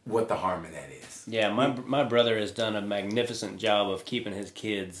what the harm in that is. Yeah, my brother has done a magnificent job of keeping his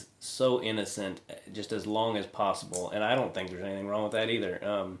kids so innocent just as long as possible, and I don't think there's anything wrong with that either.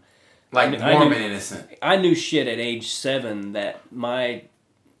 Like Mormon innocent. I knew shit at age 7 that my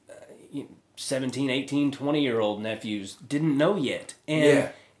 17, 18, 20-year-old nephews didn't know yet.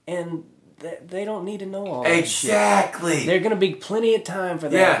 And they don't need to know all that shit. Exactly. There's going to be plenty of time for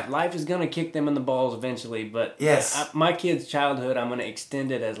that. Yeah. Life is going to kick them in the balls eventually, but yes. My kids' childhood, I'm going to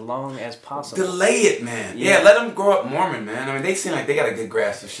extend it as long as possible. Delay it, man. Yeah, let them grow up Mormon, man. I mean, they seem like they got a good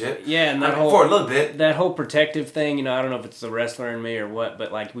grasp of shit. Yeah, and for a little bit. That whole protective thing, you know, I don't know if it's the wrestler in me or what,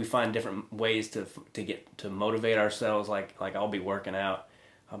 but like we find different ways to motivate ourselves. Like I'll be working out,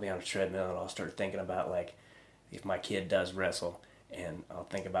 I'll be on a treadmill, and I'll start thinking about like if my kid does wrestle. And I'll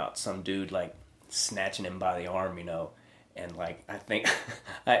think about some dude, like, snatching him by the arm, you know. And, like, I think...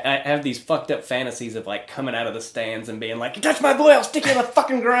 I have these fucked up fantasies of, like, coming out of the stands and being like, you touch my boy, I'll stick you on the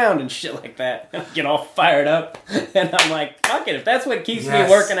fucking ground and shit like that. And I get all fired up. And I'm like, fuck it. If that's what keeps me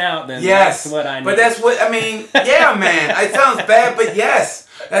working out, then that's what I need. But that's what... I mean, yeah, man. It sounds bad, but yes.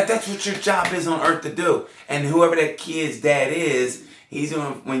 That's what your job is on earth to do. And whoever that kid's dad is... He's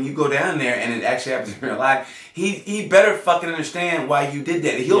doing, when you go down there and it actually happens in real life, he better fucking understand why you did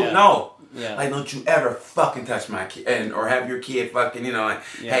that. He'll know. Yeah. Like, don't you ever fucking touch my kid, or have your kid fucking, you know, like,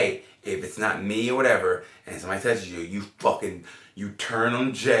 hey, if it's not me or whatever, and somebody touches you, you turn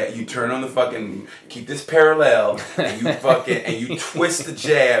on the fucking, keep this parallel, and you fucking, and you twist the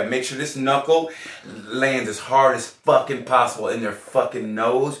jab, make sure this knuckle lands as hard as fucking possible in their fucking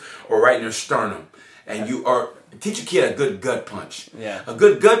nose or right in their sternum. And teach your kid a good gut punch. Yeah. A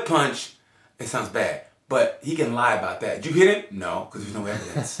good gut punch, it sounds bad, but he can lie about that. Did you hit him? No, because there's no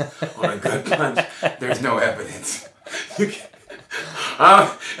evidence. On a gut punch, there's no evidence.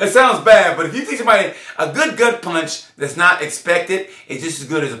 It sounds bad, but if you teach somebody a good gut punch that's not expected, it's just as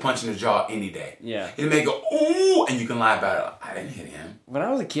good as a punch in the jaw any day. Yeah. It may go, ooh, and you can lie about it. I didn't hit him. When I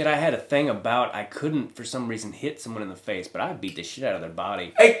was a kid, I had a thing about I couldn't, for some reason, hit someone in the face, but I beat the shit out of their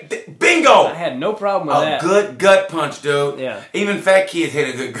body. Hey, bingo! I had no problem with that. A good gut punch, dude. Yeah. Even fat kids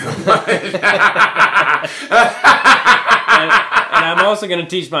hit a good gut punch. And I'm also going to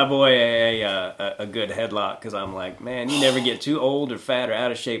teach my boy a good headlock, because I'm like, man, you never get too old or fat or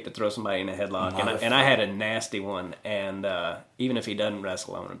out of shape to throw somebody in a headlock. And I had a nasty one, and even if he doesn't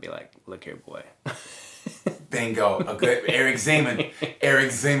wrestle, I'm going to be like, look here, boy. Bingo. A good Eric Zeman,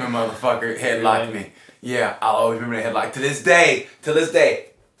 motherfucker, headlocked me. Yeah, I'll always remember the headlock. To this day,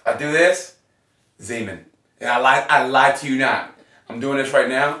 I do this, Zeman. And I lie to you not. I'm doing this right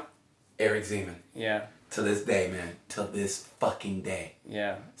now, Eric Zeman. Yeah. To this day, man. Till this fucking day.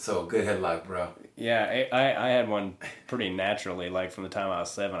 Yeah. So good headlock, bro. Yeah, I had one pretty naturally. Like from the time I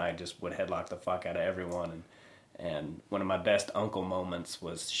was 7, I just would headlock the fuck out of everyone. And one of my best uncle moments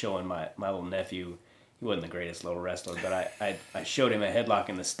was showing my little nephew. He wasn't the greatest little wrestler, but I showed him a headlock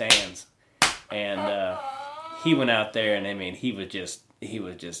in the stands, and he went out there, and I mean he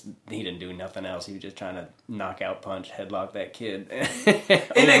didn't do nothing else. He was just trying to knock out, punch, headlock that kid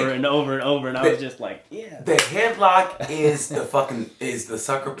and over, and I was just like, yeah. The headlock is the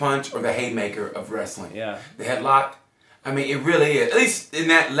sucker punch or the haymaker of wrestling. Yeah. The headlock, I mean, it really is. At least in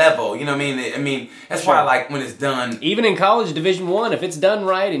that level, you know what I mean? I mean, that's why I like when it's done. Even in college, Division I, if it's done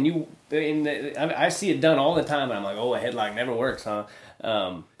right, and I see it done all the time, and I'm like, oh, a headlock never works, huh?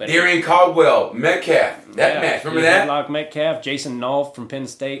 But Darian Caldwell, Metcalf, match. Remember that? Headlock Metcalf, Jason Nolf from Penn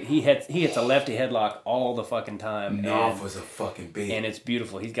State. He hits a lefty headlock all the fucking time. Nolf was a fucking beast. And it's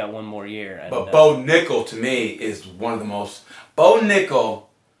beautiful. He's got one more year. And, but Bo Nickel, to me, is one of the most... Bo Nickel,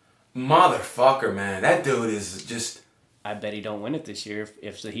 motherfucker, man. That dude is just... I bet he don't win it this year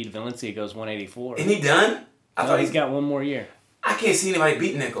if Zahid Valencia goes 184. Isn't he done? I thought he's got one more year. I can't see anybody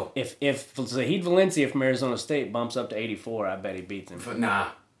beat Nickel. If Zahid Valencia from Arizona State bumps up to 84, I bet he beats him. But nah,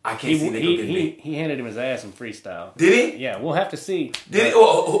 I can't see Nickel getting beat. He handed him his ass in freestyle. Did he? Yeah, we'll have to see. Did he?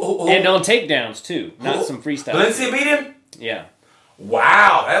 And on takedowns too, not some freestyle. Valencia beat him? Yeah.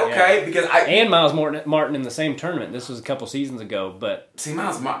 Wow. Okay. Yeah. Because and Miles Martin in the same tournament. This was a couple seasons ago, but see,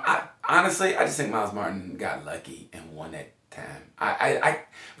 Miles Martin. Honestly, I just think Miles Martin got lucky and won that time. I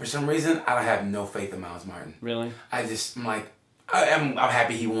for some reason I have no faith in Miles Martin. Really? I'm like, I'm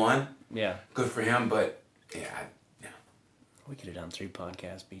happy he won. Yeah. Good for him, but yeah. We could have done 3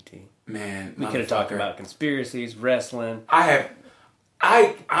 podcasts, BT. Man, we could have talked about conspiracies, wrestling. I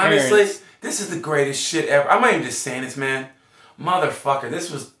honestly, this is the greatest shit ever. I'm not even just saying this, man. Motherfucker, this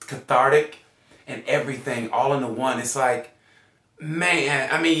was cathartic and everything all into one. It's like, man,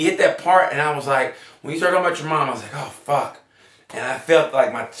 I mean, you hit that part and I was like, when you started talking about your mom, I was like, oh, fuck. And I felt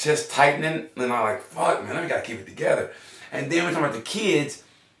like my chest tightening and I was like, fuck, man, we gotta keep it together. And then we're talking about the kids,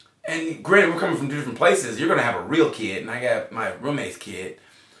 and granted, we're coming from 2 different places. You're gonna have a real kid, and I got my roommate's kid,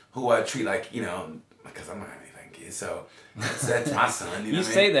 who I treat like, you know, because I'm not having anything kid, so that's my son. You know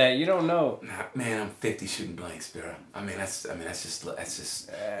say that, you don't know. Nah, man, I'm 50 shooting blanks, bro. That's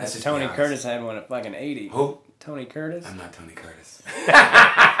just Tony Curtis had one at fucking 80. Who? Tony Curtis. I'm not Tony Curtis.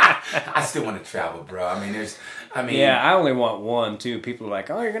 I still want to travel, bro. Yeah, I only want one, too. People are like,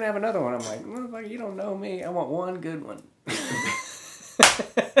 oh, you're going to have another one. I'm like, motherfucker, you don't know me. I want one good one.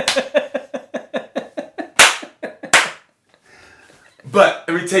 But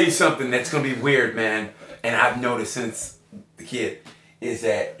let me tell you something that's going to be weird, man. And I've noticed since the kid, is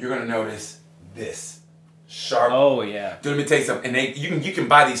that you're going to notice this. Sharp. Oh, yeah. Let me tell you something. And you can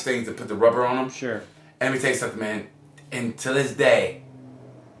buy these things to put the rubber on them. Sure. And let me tell you something, man. And to this day,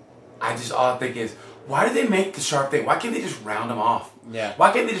 all I think is, why do they make the sharp thing? Why can't they just round them off? Yeah.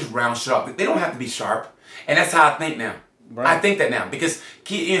 Why can't they just round shit off? They don't have to be sharp. And that's how I think now. Right. I think that now. Because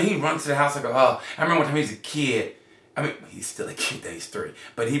he runs to the house, I go, oh. I remember one time he was a kid. I mean, he's still a kid, he's 3.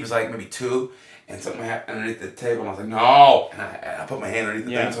 But he was like maybe 2. And something happened underneath the table. And I was like, no. And I put my hand underneath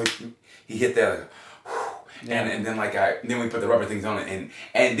the thing. So he hit that. Like, yeah. And then then we put the rubber things on it.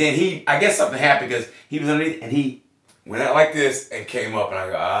 And then I guess something happened because he was underneath and he went out like this and came up, and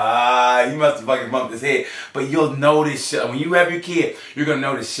I go, he must have fucking bumped his head. But you'll notice shit. When you have your kid, you're going to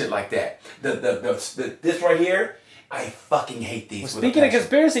notice shit like that. This right here, I fucking hate these. Well, speaking of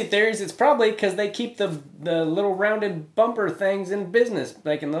conspiracy theories, it's probably because they keep the little rounded bumper things in business,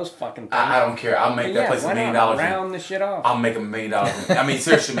 making those fucking things. I don't care. I'll make that place $1 million. Round the shit off. I'll make $1 million. I mean,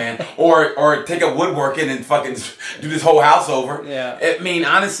 seriously, man. Or take up woodworking and fucking do this whole house over. Yeah. I mean,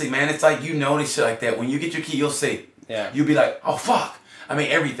 honestly, man, it's like you notice shit like that. When you get your key, you'll see. Yeah. You'll be like, oh fuck. I mean,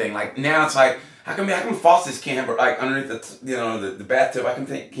 everything. Like now, it's like how come faucets can't have like underneath the bathtub?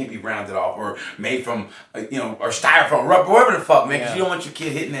 Can't be rounded off or made from or styrofoam, rubber, whatever the fuck, man. Because you don't want your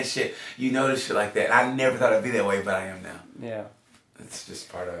kid hitting that shit. You notice shit like that. And I never thought it'd be that way, but I am now. Yeah. It's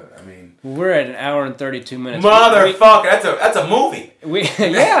just part of. I mean, we're at 1 hour and 32 minutes. Motherfucker, that's a movie. You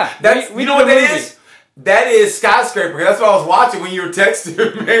know what that is? That is Skyscraper. That's what I was watching when you were texting me.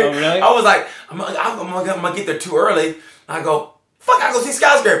 Oh, really? I was like, I'm gonna get there too early. I go, fuck, I go see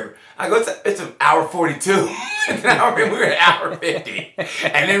Skyscraper. I go, it's an hour 42. We were at hour 50.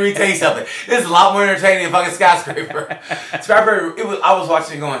 And then we tell you something. This is a lot more entertaining than fucking Skyscraper. Skyscraper, I was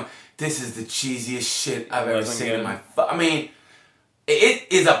watching it going, this is the cheesiest shit I've ever seen in my. I mean, it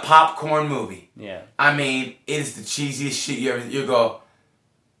is a popcorn movie. Yeah. I mean, it is the cheesiest shit you go,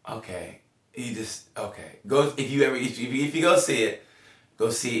 okay. You just go if you go see it, Go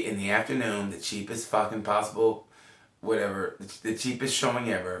see it in the afternoon, the cheapest fucking possible, whatever, the cheapest showing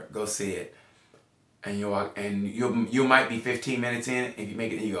ever. Go see it, and you might be 15 minutes in. If you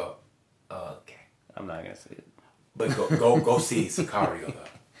make it, you go, okay. I'm not gonna see it. But go see Sicario though.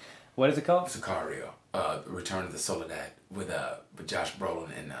 What is it called? Sicario, Return of the Soledad with Josh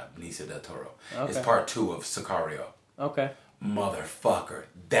Brolin and Benicio del Toro. Okay. It's part 2 of Sicario. Okay. Motherfucker,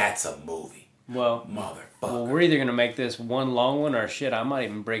 that's a movie. Well, motherfucker. we're either gonna make this one long one or shit. I might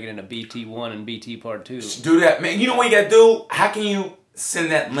even break it into BT1 and BT Part 2. Do that, man. You know what you gotta do? How can you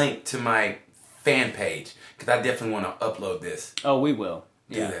send that link to my fan page? Because I definitely want to upload this. Oh, we will.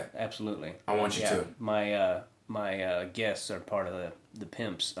 Do that. Absolutely. I want you to. My guests are part of the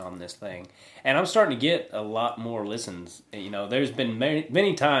pimps on this thing, and I'm starting to get a lot more listens. You know, there's been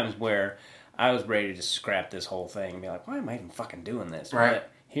many times where I was ready to just scrap this whole thing and be like, why am I even fucking doing this? Right. But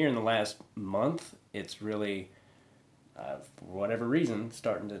here in the last month, it's really, for whatever reason,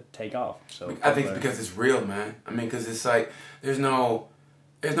 starting to take off. So I think it's because it's real, man. I mean, because it's like there's no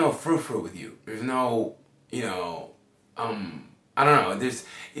frou-frou with you. There's no, I don't know.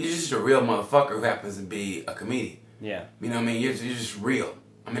 You're just a real motherfucker who happens to be a comedian. Yeah. You know what I mean? You're just real.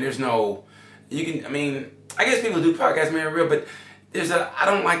 I mean, there's no, I guess people do podcasts, man, real, but I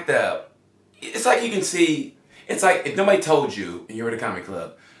don't like it's like you can see, it's like if nobody told you and you're at a comedy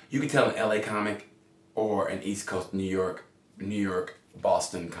club, you can tell an LA comic or an East Coast New York,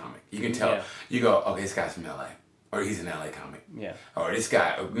 Boston comic. You can tell, You go, okay, this guy's from LA. Or he's an LA comic. Yeah. Or this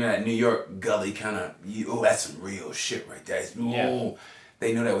guy, New York gully kind of, that's some real shit right there.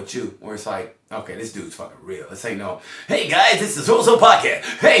 They know that with you. Where it's like, okay, this dude's fucking real. It's like, no, hey guys, this is So Podcast.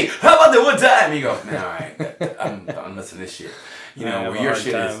 Hey, how about that one time? You go, man, all right, I'm listening to this shit. Where your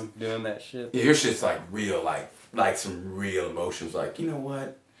shit is doing that shit. Yeah, your shit's like real, like some real emotions. Like, you know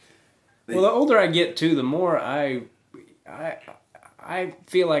what? Well, the older I get too, the more I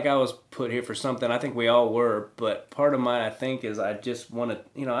feel like I was put here for something. I think we all were, but part of mine, I think, is I just want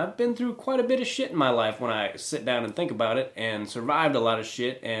to, I've been through quite a bit of shit in my life when I sit down and think about it, and survived a lot of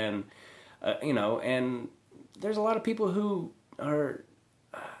shit, and, and there's a lot of people who are,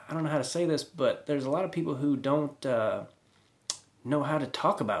 I don't know how to say this, but there's a lot of people who don't know how to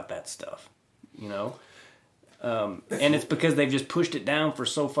talk about that stuff, and it's because they've just pushed it down for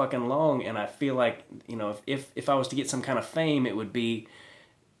so fucking long, and I feel like, if I was to get some kind of fame, it would be,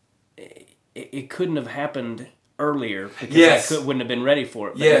 it couldn't have happened earlier because I wouldn't have been ready for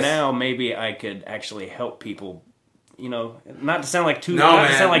it. But now maybe I could actually help people, not to sound like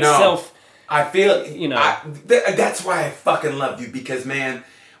self. I feel, that's why I fucking love you, because, man,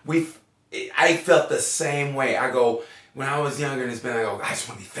 I felt the same way. I go, when I was younger, and I go, I just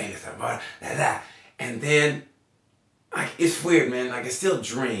want to be famous, and then, it's weird, man. Like, I still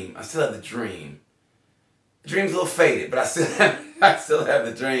dream. I still have the dream. The dream's a little faded, but I still have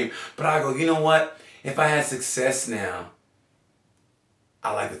the dream. But I go, you know what? If I had success now,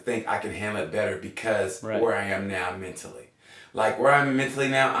 I like to think I can handle it better because where I am now mentally. Like, where I'm mentally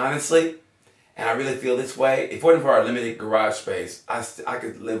now, honestly, and I really feel this way, if it wasn't for our limited garage space, I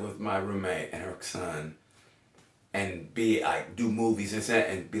could live with my roommate and her son and be, like, do movies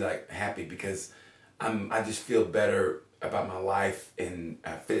and be, like, happy because I just feel better about my life in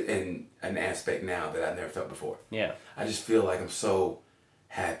an aspect now that I've never felt before. Yeah. I just feel like I'm so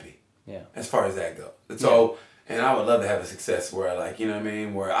happy. Yeah. As far as that goes. So, and I would love to have a success where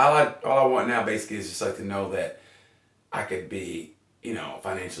where all I want now basically is just like to know that I could be,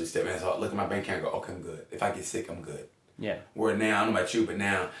 financially stable. So I look at my bank account and go, okay, I'm good. If I get sick, I'm good. Yeah. Where now, I don't know about you, but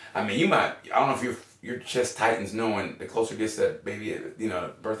now, I don't know if your chest tightens knowing the closer it gets to that baby,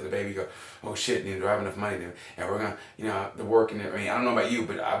 the birth of the baby, you go, oh shit, do I have enough money? And we're going to, the work and I don't know about you,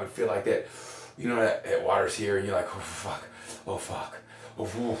 but I would feel like that, that water's here and you're like, oh fuck.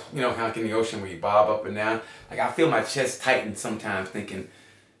 Kind of like in the ocean where you bob up and down. Like, I feel my chest tighten sometimes thinking,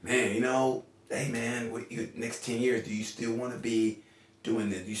 man, hey man, next 10 years, do you still want to be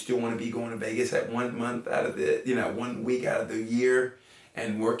doing this? Do you still want to be going to Vegas that 1 month out of the, 1 week out of the year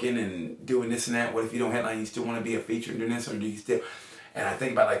and working and doing this and that? What if you don't headline? You still want to be a feature and doing this, or do you still? And I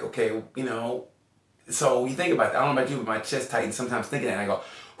think about like, okay, so you think about that. I don't know about you, but my chest tightens sometimes thinking that, and I go,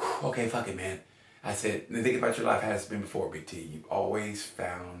 okay, fuck it, man. I said, think about your life as it's been before, BT. You've always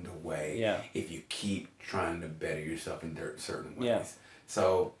found a way. Yeah. If you keep trying to better yourself in certain ways. Yeah.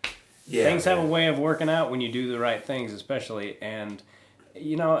 So, yeah. Things have a way of working out when you do the right things, especially. And,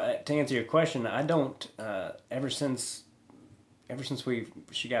 to answer your question, I don't, ever since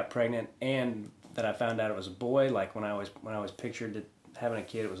she got pregnant and that I found out it was a boy, like when I was pictured it, having a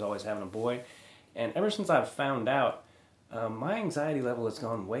kid, it was always having a boy. And ever since I've found out, my anxiety level has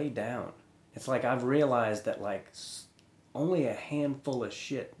gone way down. It's like I've realized that, like, only a handful of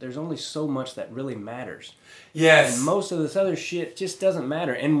shit. There's only so much that really matters. Yes. And most of this other shit just doesn't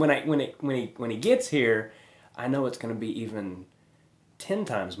matter. And when he gets here, I know it's going to be even 10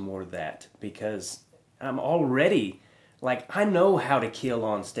 times more of that, because I'm already, like, I know how to kill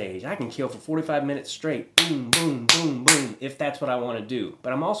on stage. I can kill for 45 minutes straight. Boom, boom, boom, boom, if that's what I want to do.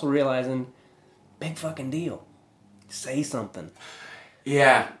 But I'm also realizing, big fucking deal. Say something.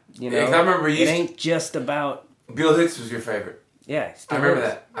 Yeah. You know, I remember it ain't just about... Bill Hicks was your favorite. Yeah. I remember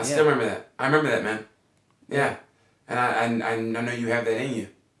that. I still remember that. I remember that, man. Yeah. And I know you have that in you.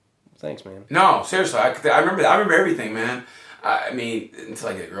 Thanks, man. No, seriously. I remember everything, man. I mean, until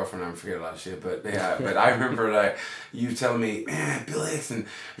I get a girlfriend, I'm forget a lot of shit. But yeah, but I remember like you telling me, man, Bill Hicks, and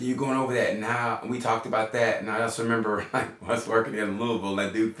you going over that, and how we talked about that. And I also remember like I was working in Louisville, and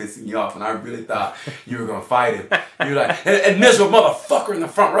that dude pissing you off, and I really thought you were gonna fight him. You were like, and miserable motherfucker in the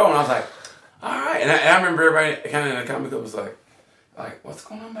front row, and I was like, all right. And I remember everybody kind of in the comic book was like, what's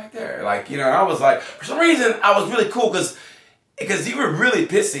going on back there? Like, you know, and I was like, for some reason, I was really cool because you were really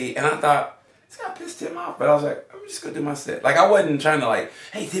pissy, and I thought, this guy pissed Tim off. But I was like, I'm just going to do my set. Like, I wasn't trying to like,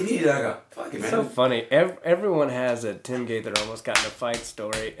 hey, Tim, you need to go, fuck it, man. So funny. Everyone has a Tim Gaither almost got in a fight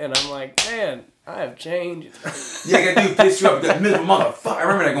story, and I'm like, man, I have changed. Yeah, that dude pissed you up, that miserable motherfucker. I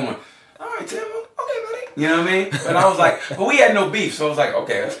remember that going, all right, Tim, okay, buddy. You know what I mean? But I was like, but we had no beef, so I was like,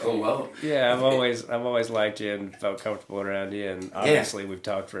 okay, that's cool. Well, yeah, I've always liked you and felt comfortable around you, and obviously we've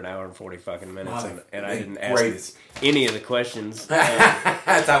talked for an hour and 40 fucking minutes, and I didn't ask any of the questions.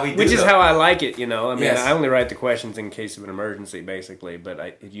 That's how we do. Which is how I like it, you know. I mean, Yes. I only write the questions in case of an emergency, basically, but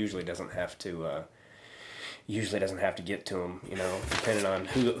it usually doesn't have to. Get to them, you know, depending on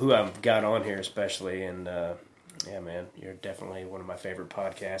who I've got on here, especially. And yeah, man, you're definitely one of my favorite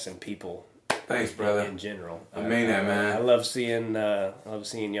podcasts and people. Thanks, brother. In general, I mean that, man. I love seeing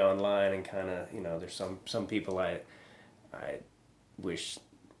you online, and kind of, you know, there's some people I wish,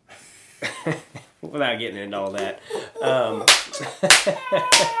 without getting into all that.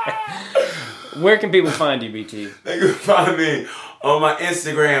 Where can people find you, BT? They can find me on my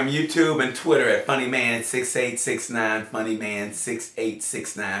Instagram, YouTube, and Twitter at funnyman6869,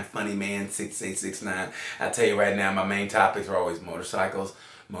 funnyman6869, funnyman6869. I tell you right now, my main topics are always motorcycles.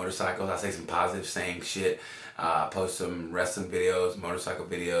 I say some positive saying shit. Post some wrestling videos, motorcycle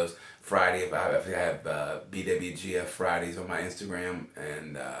videos. Friday, if I have BWGF Fridays on my Instagram,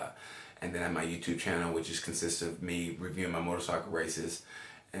 and then at my YouTube channel, which consists of me reviewing my motorcycle races.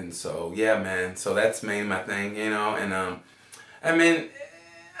 And so, yeah, man. So that's mainly my thing, you know. And I mean,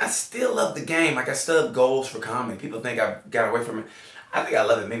 I still love the game. Like, I still have goals for comedy. People think I've got away from it. I think I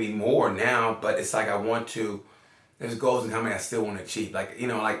love it maybe more now, but it's like I want to. There's goals in comedy I still want to achieve. Like, you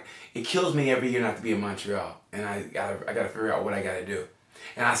know, like, it kills me every year not to be in Montreal. And I gotta figure out what I gotta do.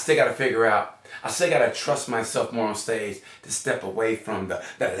 And I still gotta trust myself more on stage to step away from the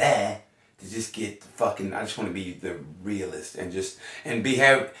to just get the fucking, I just want to be the realist and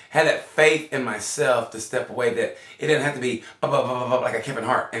have that faith in myself to step away, that it doesn't have to be like a Kevin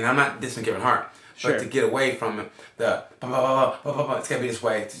Hart. And I'm not dissing Kevin Hart, sure. But to get away from the it's gotta be this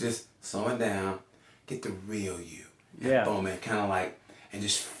way, to just slow it down, get the real you. Yeah. Boom, man, kind of like, and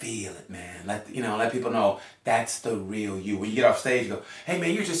just feel it, man. Let people know that's the real you. When you get off stage, you go, hey,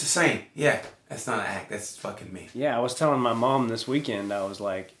 man, you're just the same. Yeah, that's not an act. That's fucking me. Yeah, I was telling my mom this weekend, I was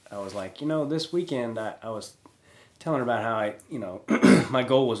like, you know, this weekend I was telling her about how I, you know, my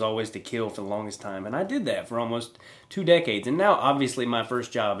goal was always to kill for the longest time. And I did that for almost 2 decades. And now, obviously, my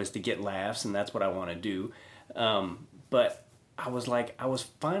first job is to get laughs, and that's what I want to do. But I was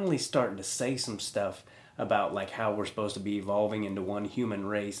finally starting to say some stuff about like how we're supposed to be evolving into one human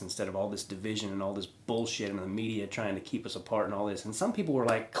race instead of all this division and all this bullshit and the media trying to keep us apart and all this. And some people were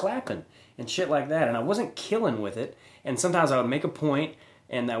like clapping and shit like that, and I wasn't killing with it. And sometimes I would make a point,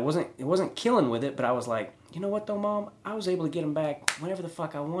 and it wasn't killing with it, but I was like, you know what though, Mom? I was able to get them back whenever the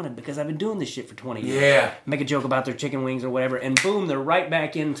fuck I wanted because I've been doing this shit for 20 years. Yeah. Make a joke about their chicken wings or whatever, and boom, they're right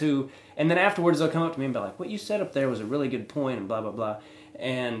back into. And then afterwards they'll come up to me and be like, what you said up there was a really good point, and blah blah blah.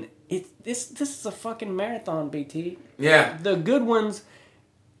 And this is a fucking marathon, BT. Yeah. The good ones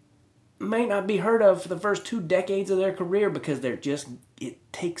may not be heard of for the first 2 decades of their career because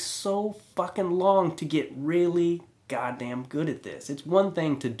it takes so fucking long to get really goddamn good at this. It's one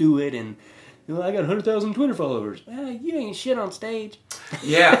thing to do it and, you know, I got 100,000 Twitter followers. You ain't shit on stage.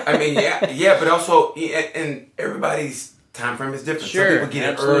 Yeah, I mean, yeah, but also, and everybody's time frame is different. Sure, some people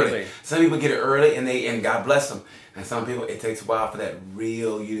get absolutely. it early. Some people get it early, and God bless them. And some people, it takes a while for that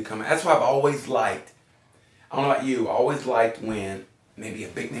real you to come out. That's why I've always liked, I don't know about you, I always liked when maybe a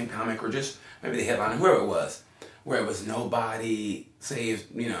big name comic or just maybe the headliner, whoever it was where it was nobody, say, it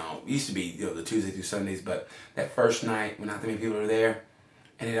used to be, the Tuesday through Sundays, but that first night when not that many people are there,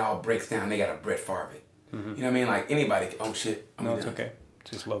 and it all breaks down, they got a Brett Favre. You know what I mean? Like anybody, oh shit. No, it's okay.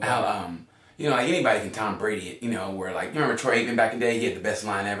 Just low. Like anybody can Tom Brady it, where like, you remember Troy Aikman back in the day, he had the best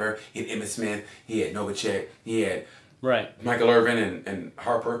line ever. He had Emmitt Smith, he had Novacek, he had Michael Irvin and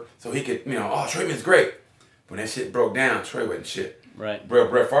Harper. So he could, oh, Troy Aikman's great. When that shit broke down, Troy wasn't shit. Right.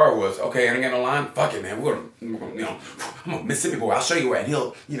 Brett Favre was, okay, I ain't got no line. Fuck it, man. We're gonna, I'm a Mississippi boy. I'll show you where. And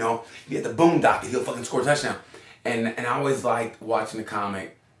he'll, be at the boondocking. He'll fucking score a touchdown. And I always liked watching the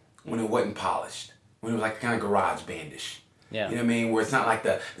comic when it wasn't polished. When it was like kind of garage bandish. Yeah. You know what I mean? Where it's not like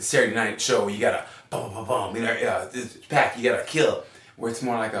the Saturday night show where you gotta boom. It's packed, you gotta kill. Where it's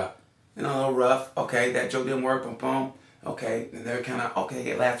more like a little rough. Okay, that joke didn't work. Boom. Okay, and they're kind of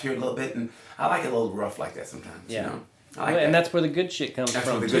okay. Laugh here a little bit, and I like it a little rough like that sometimes. Yeah. I like and that. that's where the good shit comes That's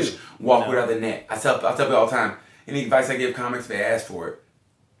from where the too. good walk without the net. I tell people all the time. Any advice I give comics, they ask for it.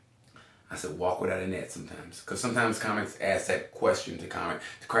 I said walk without a net sometimes, because sometimes comics ask that question to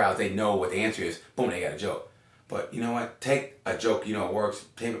crowds. They know what the answer is. Boom, they got a joke. But you know what? Take a joke it works.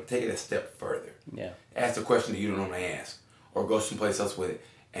 Take it a step further. Yeah. Ask a question that you don't normally ask, or go someplace else with it.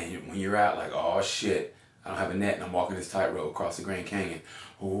 And when you're out, like, oh shit, I don't have a net, and I'm walking this tightrope across the Grand Canyon.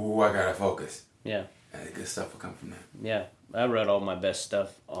 Ooh, I gotta focus. Yeah. And the good stuff will come from that. Yeah. I wrote all my best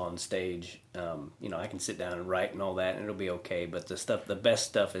stuff on stage. I can sit down and write and all that, and it'll be okay. But the best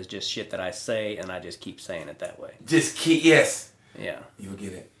stuff is just shit that I say, and I just keep saying it that way. Yes. Yeah. You'll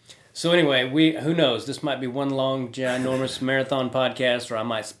get it. So anyway, who knows? This might be one long, ginormous marathon podcast, or I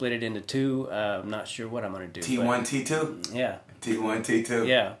might split it into two. I'm not sure what I'm going to do. T1, T2? Yeah. T1, T2.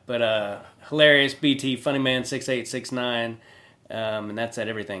 Yeah, but hilarious BT, Funnyman6869, and that's at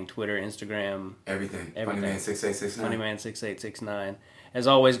everything, Twitter, Instagram. Everything. Funnyman6869. Funnyman6869. As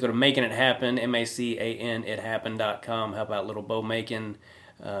always, go to Making It Happen, MACANITHAPPEN.com. Help out little Bo Macon.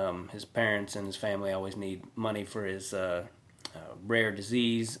 His parents and his family always need money for his rare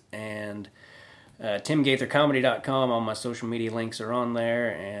disease. And TimGaitherComedy.com. All my social media links are on there.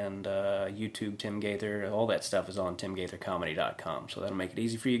 And YouTube, Tim Gaither. All that stuff is on TimGaitherComedy.com. So that'll make it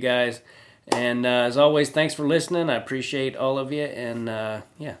easy for you guys. And as always, thanks for listening. I appreciate all of you. And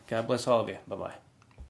God bless all of you. Bye-bye.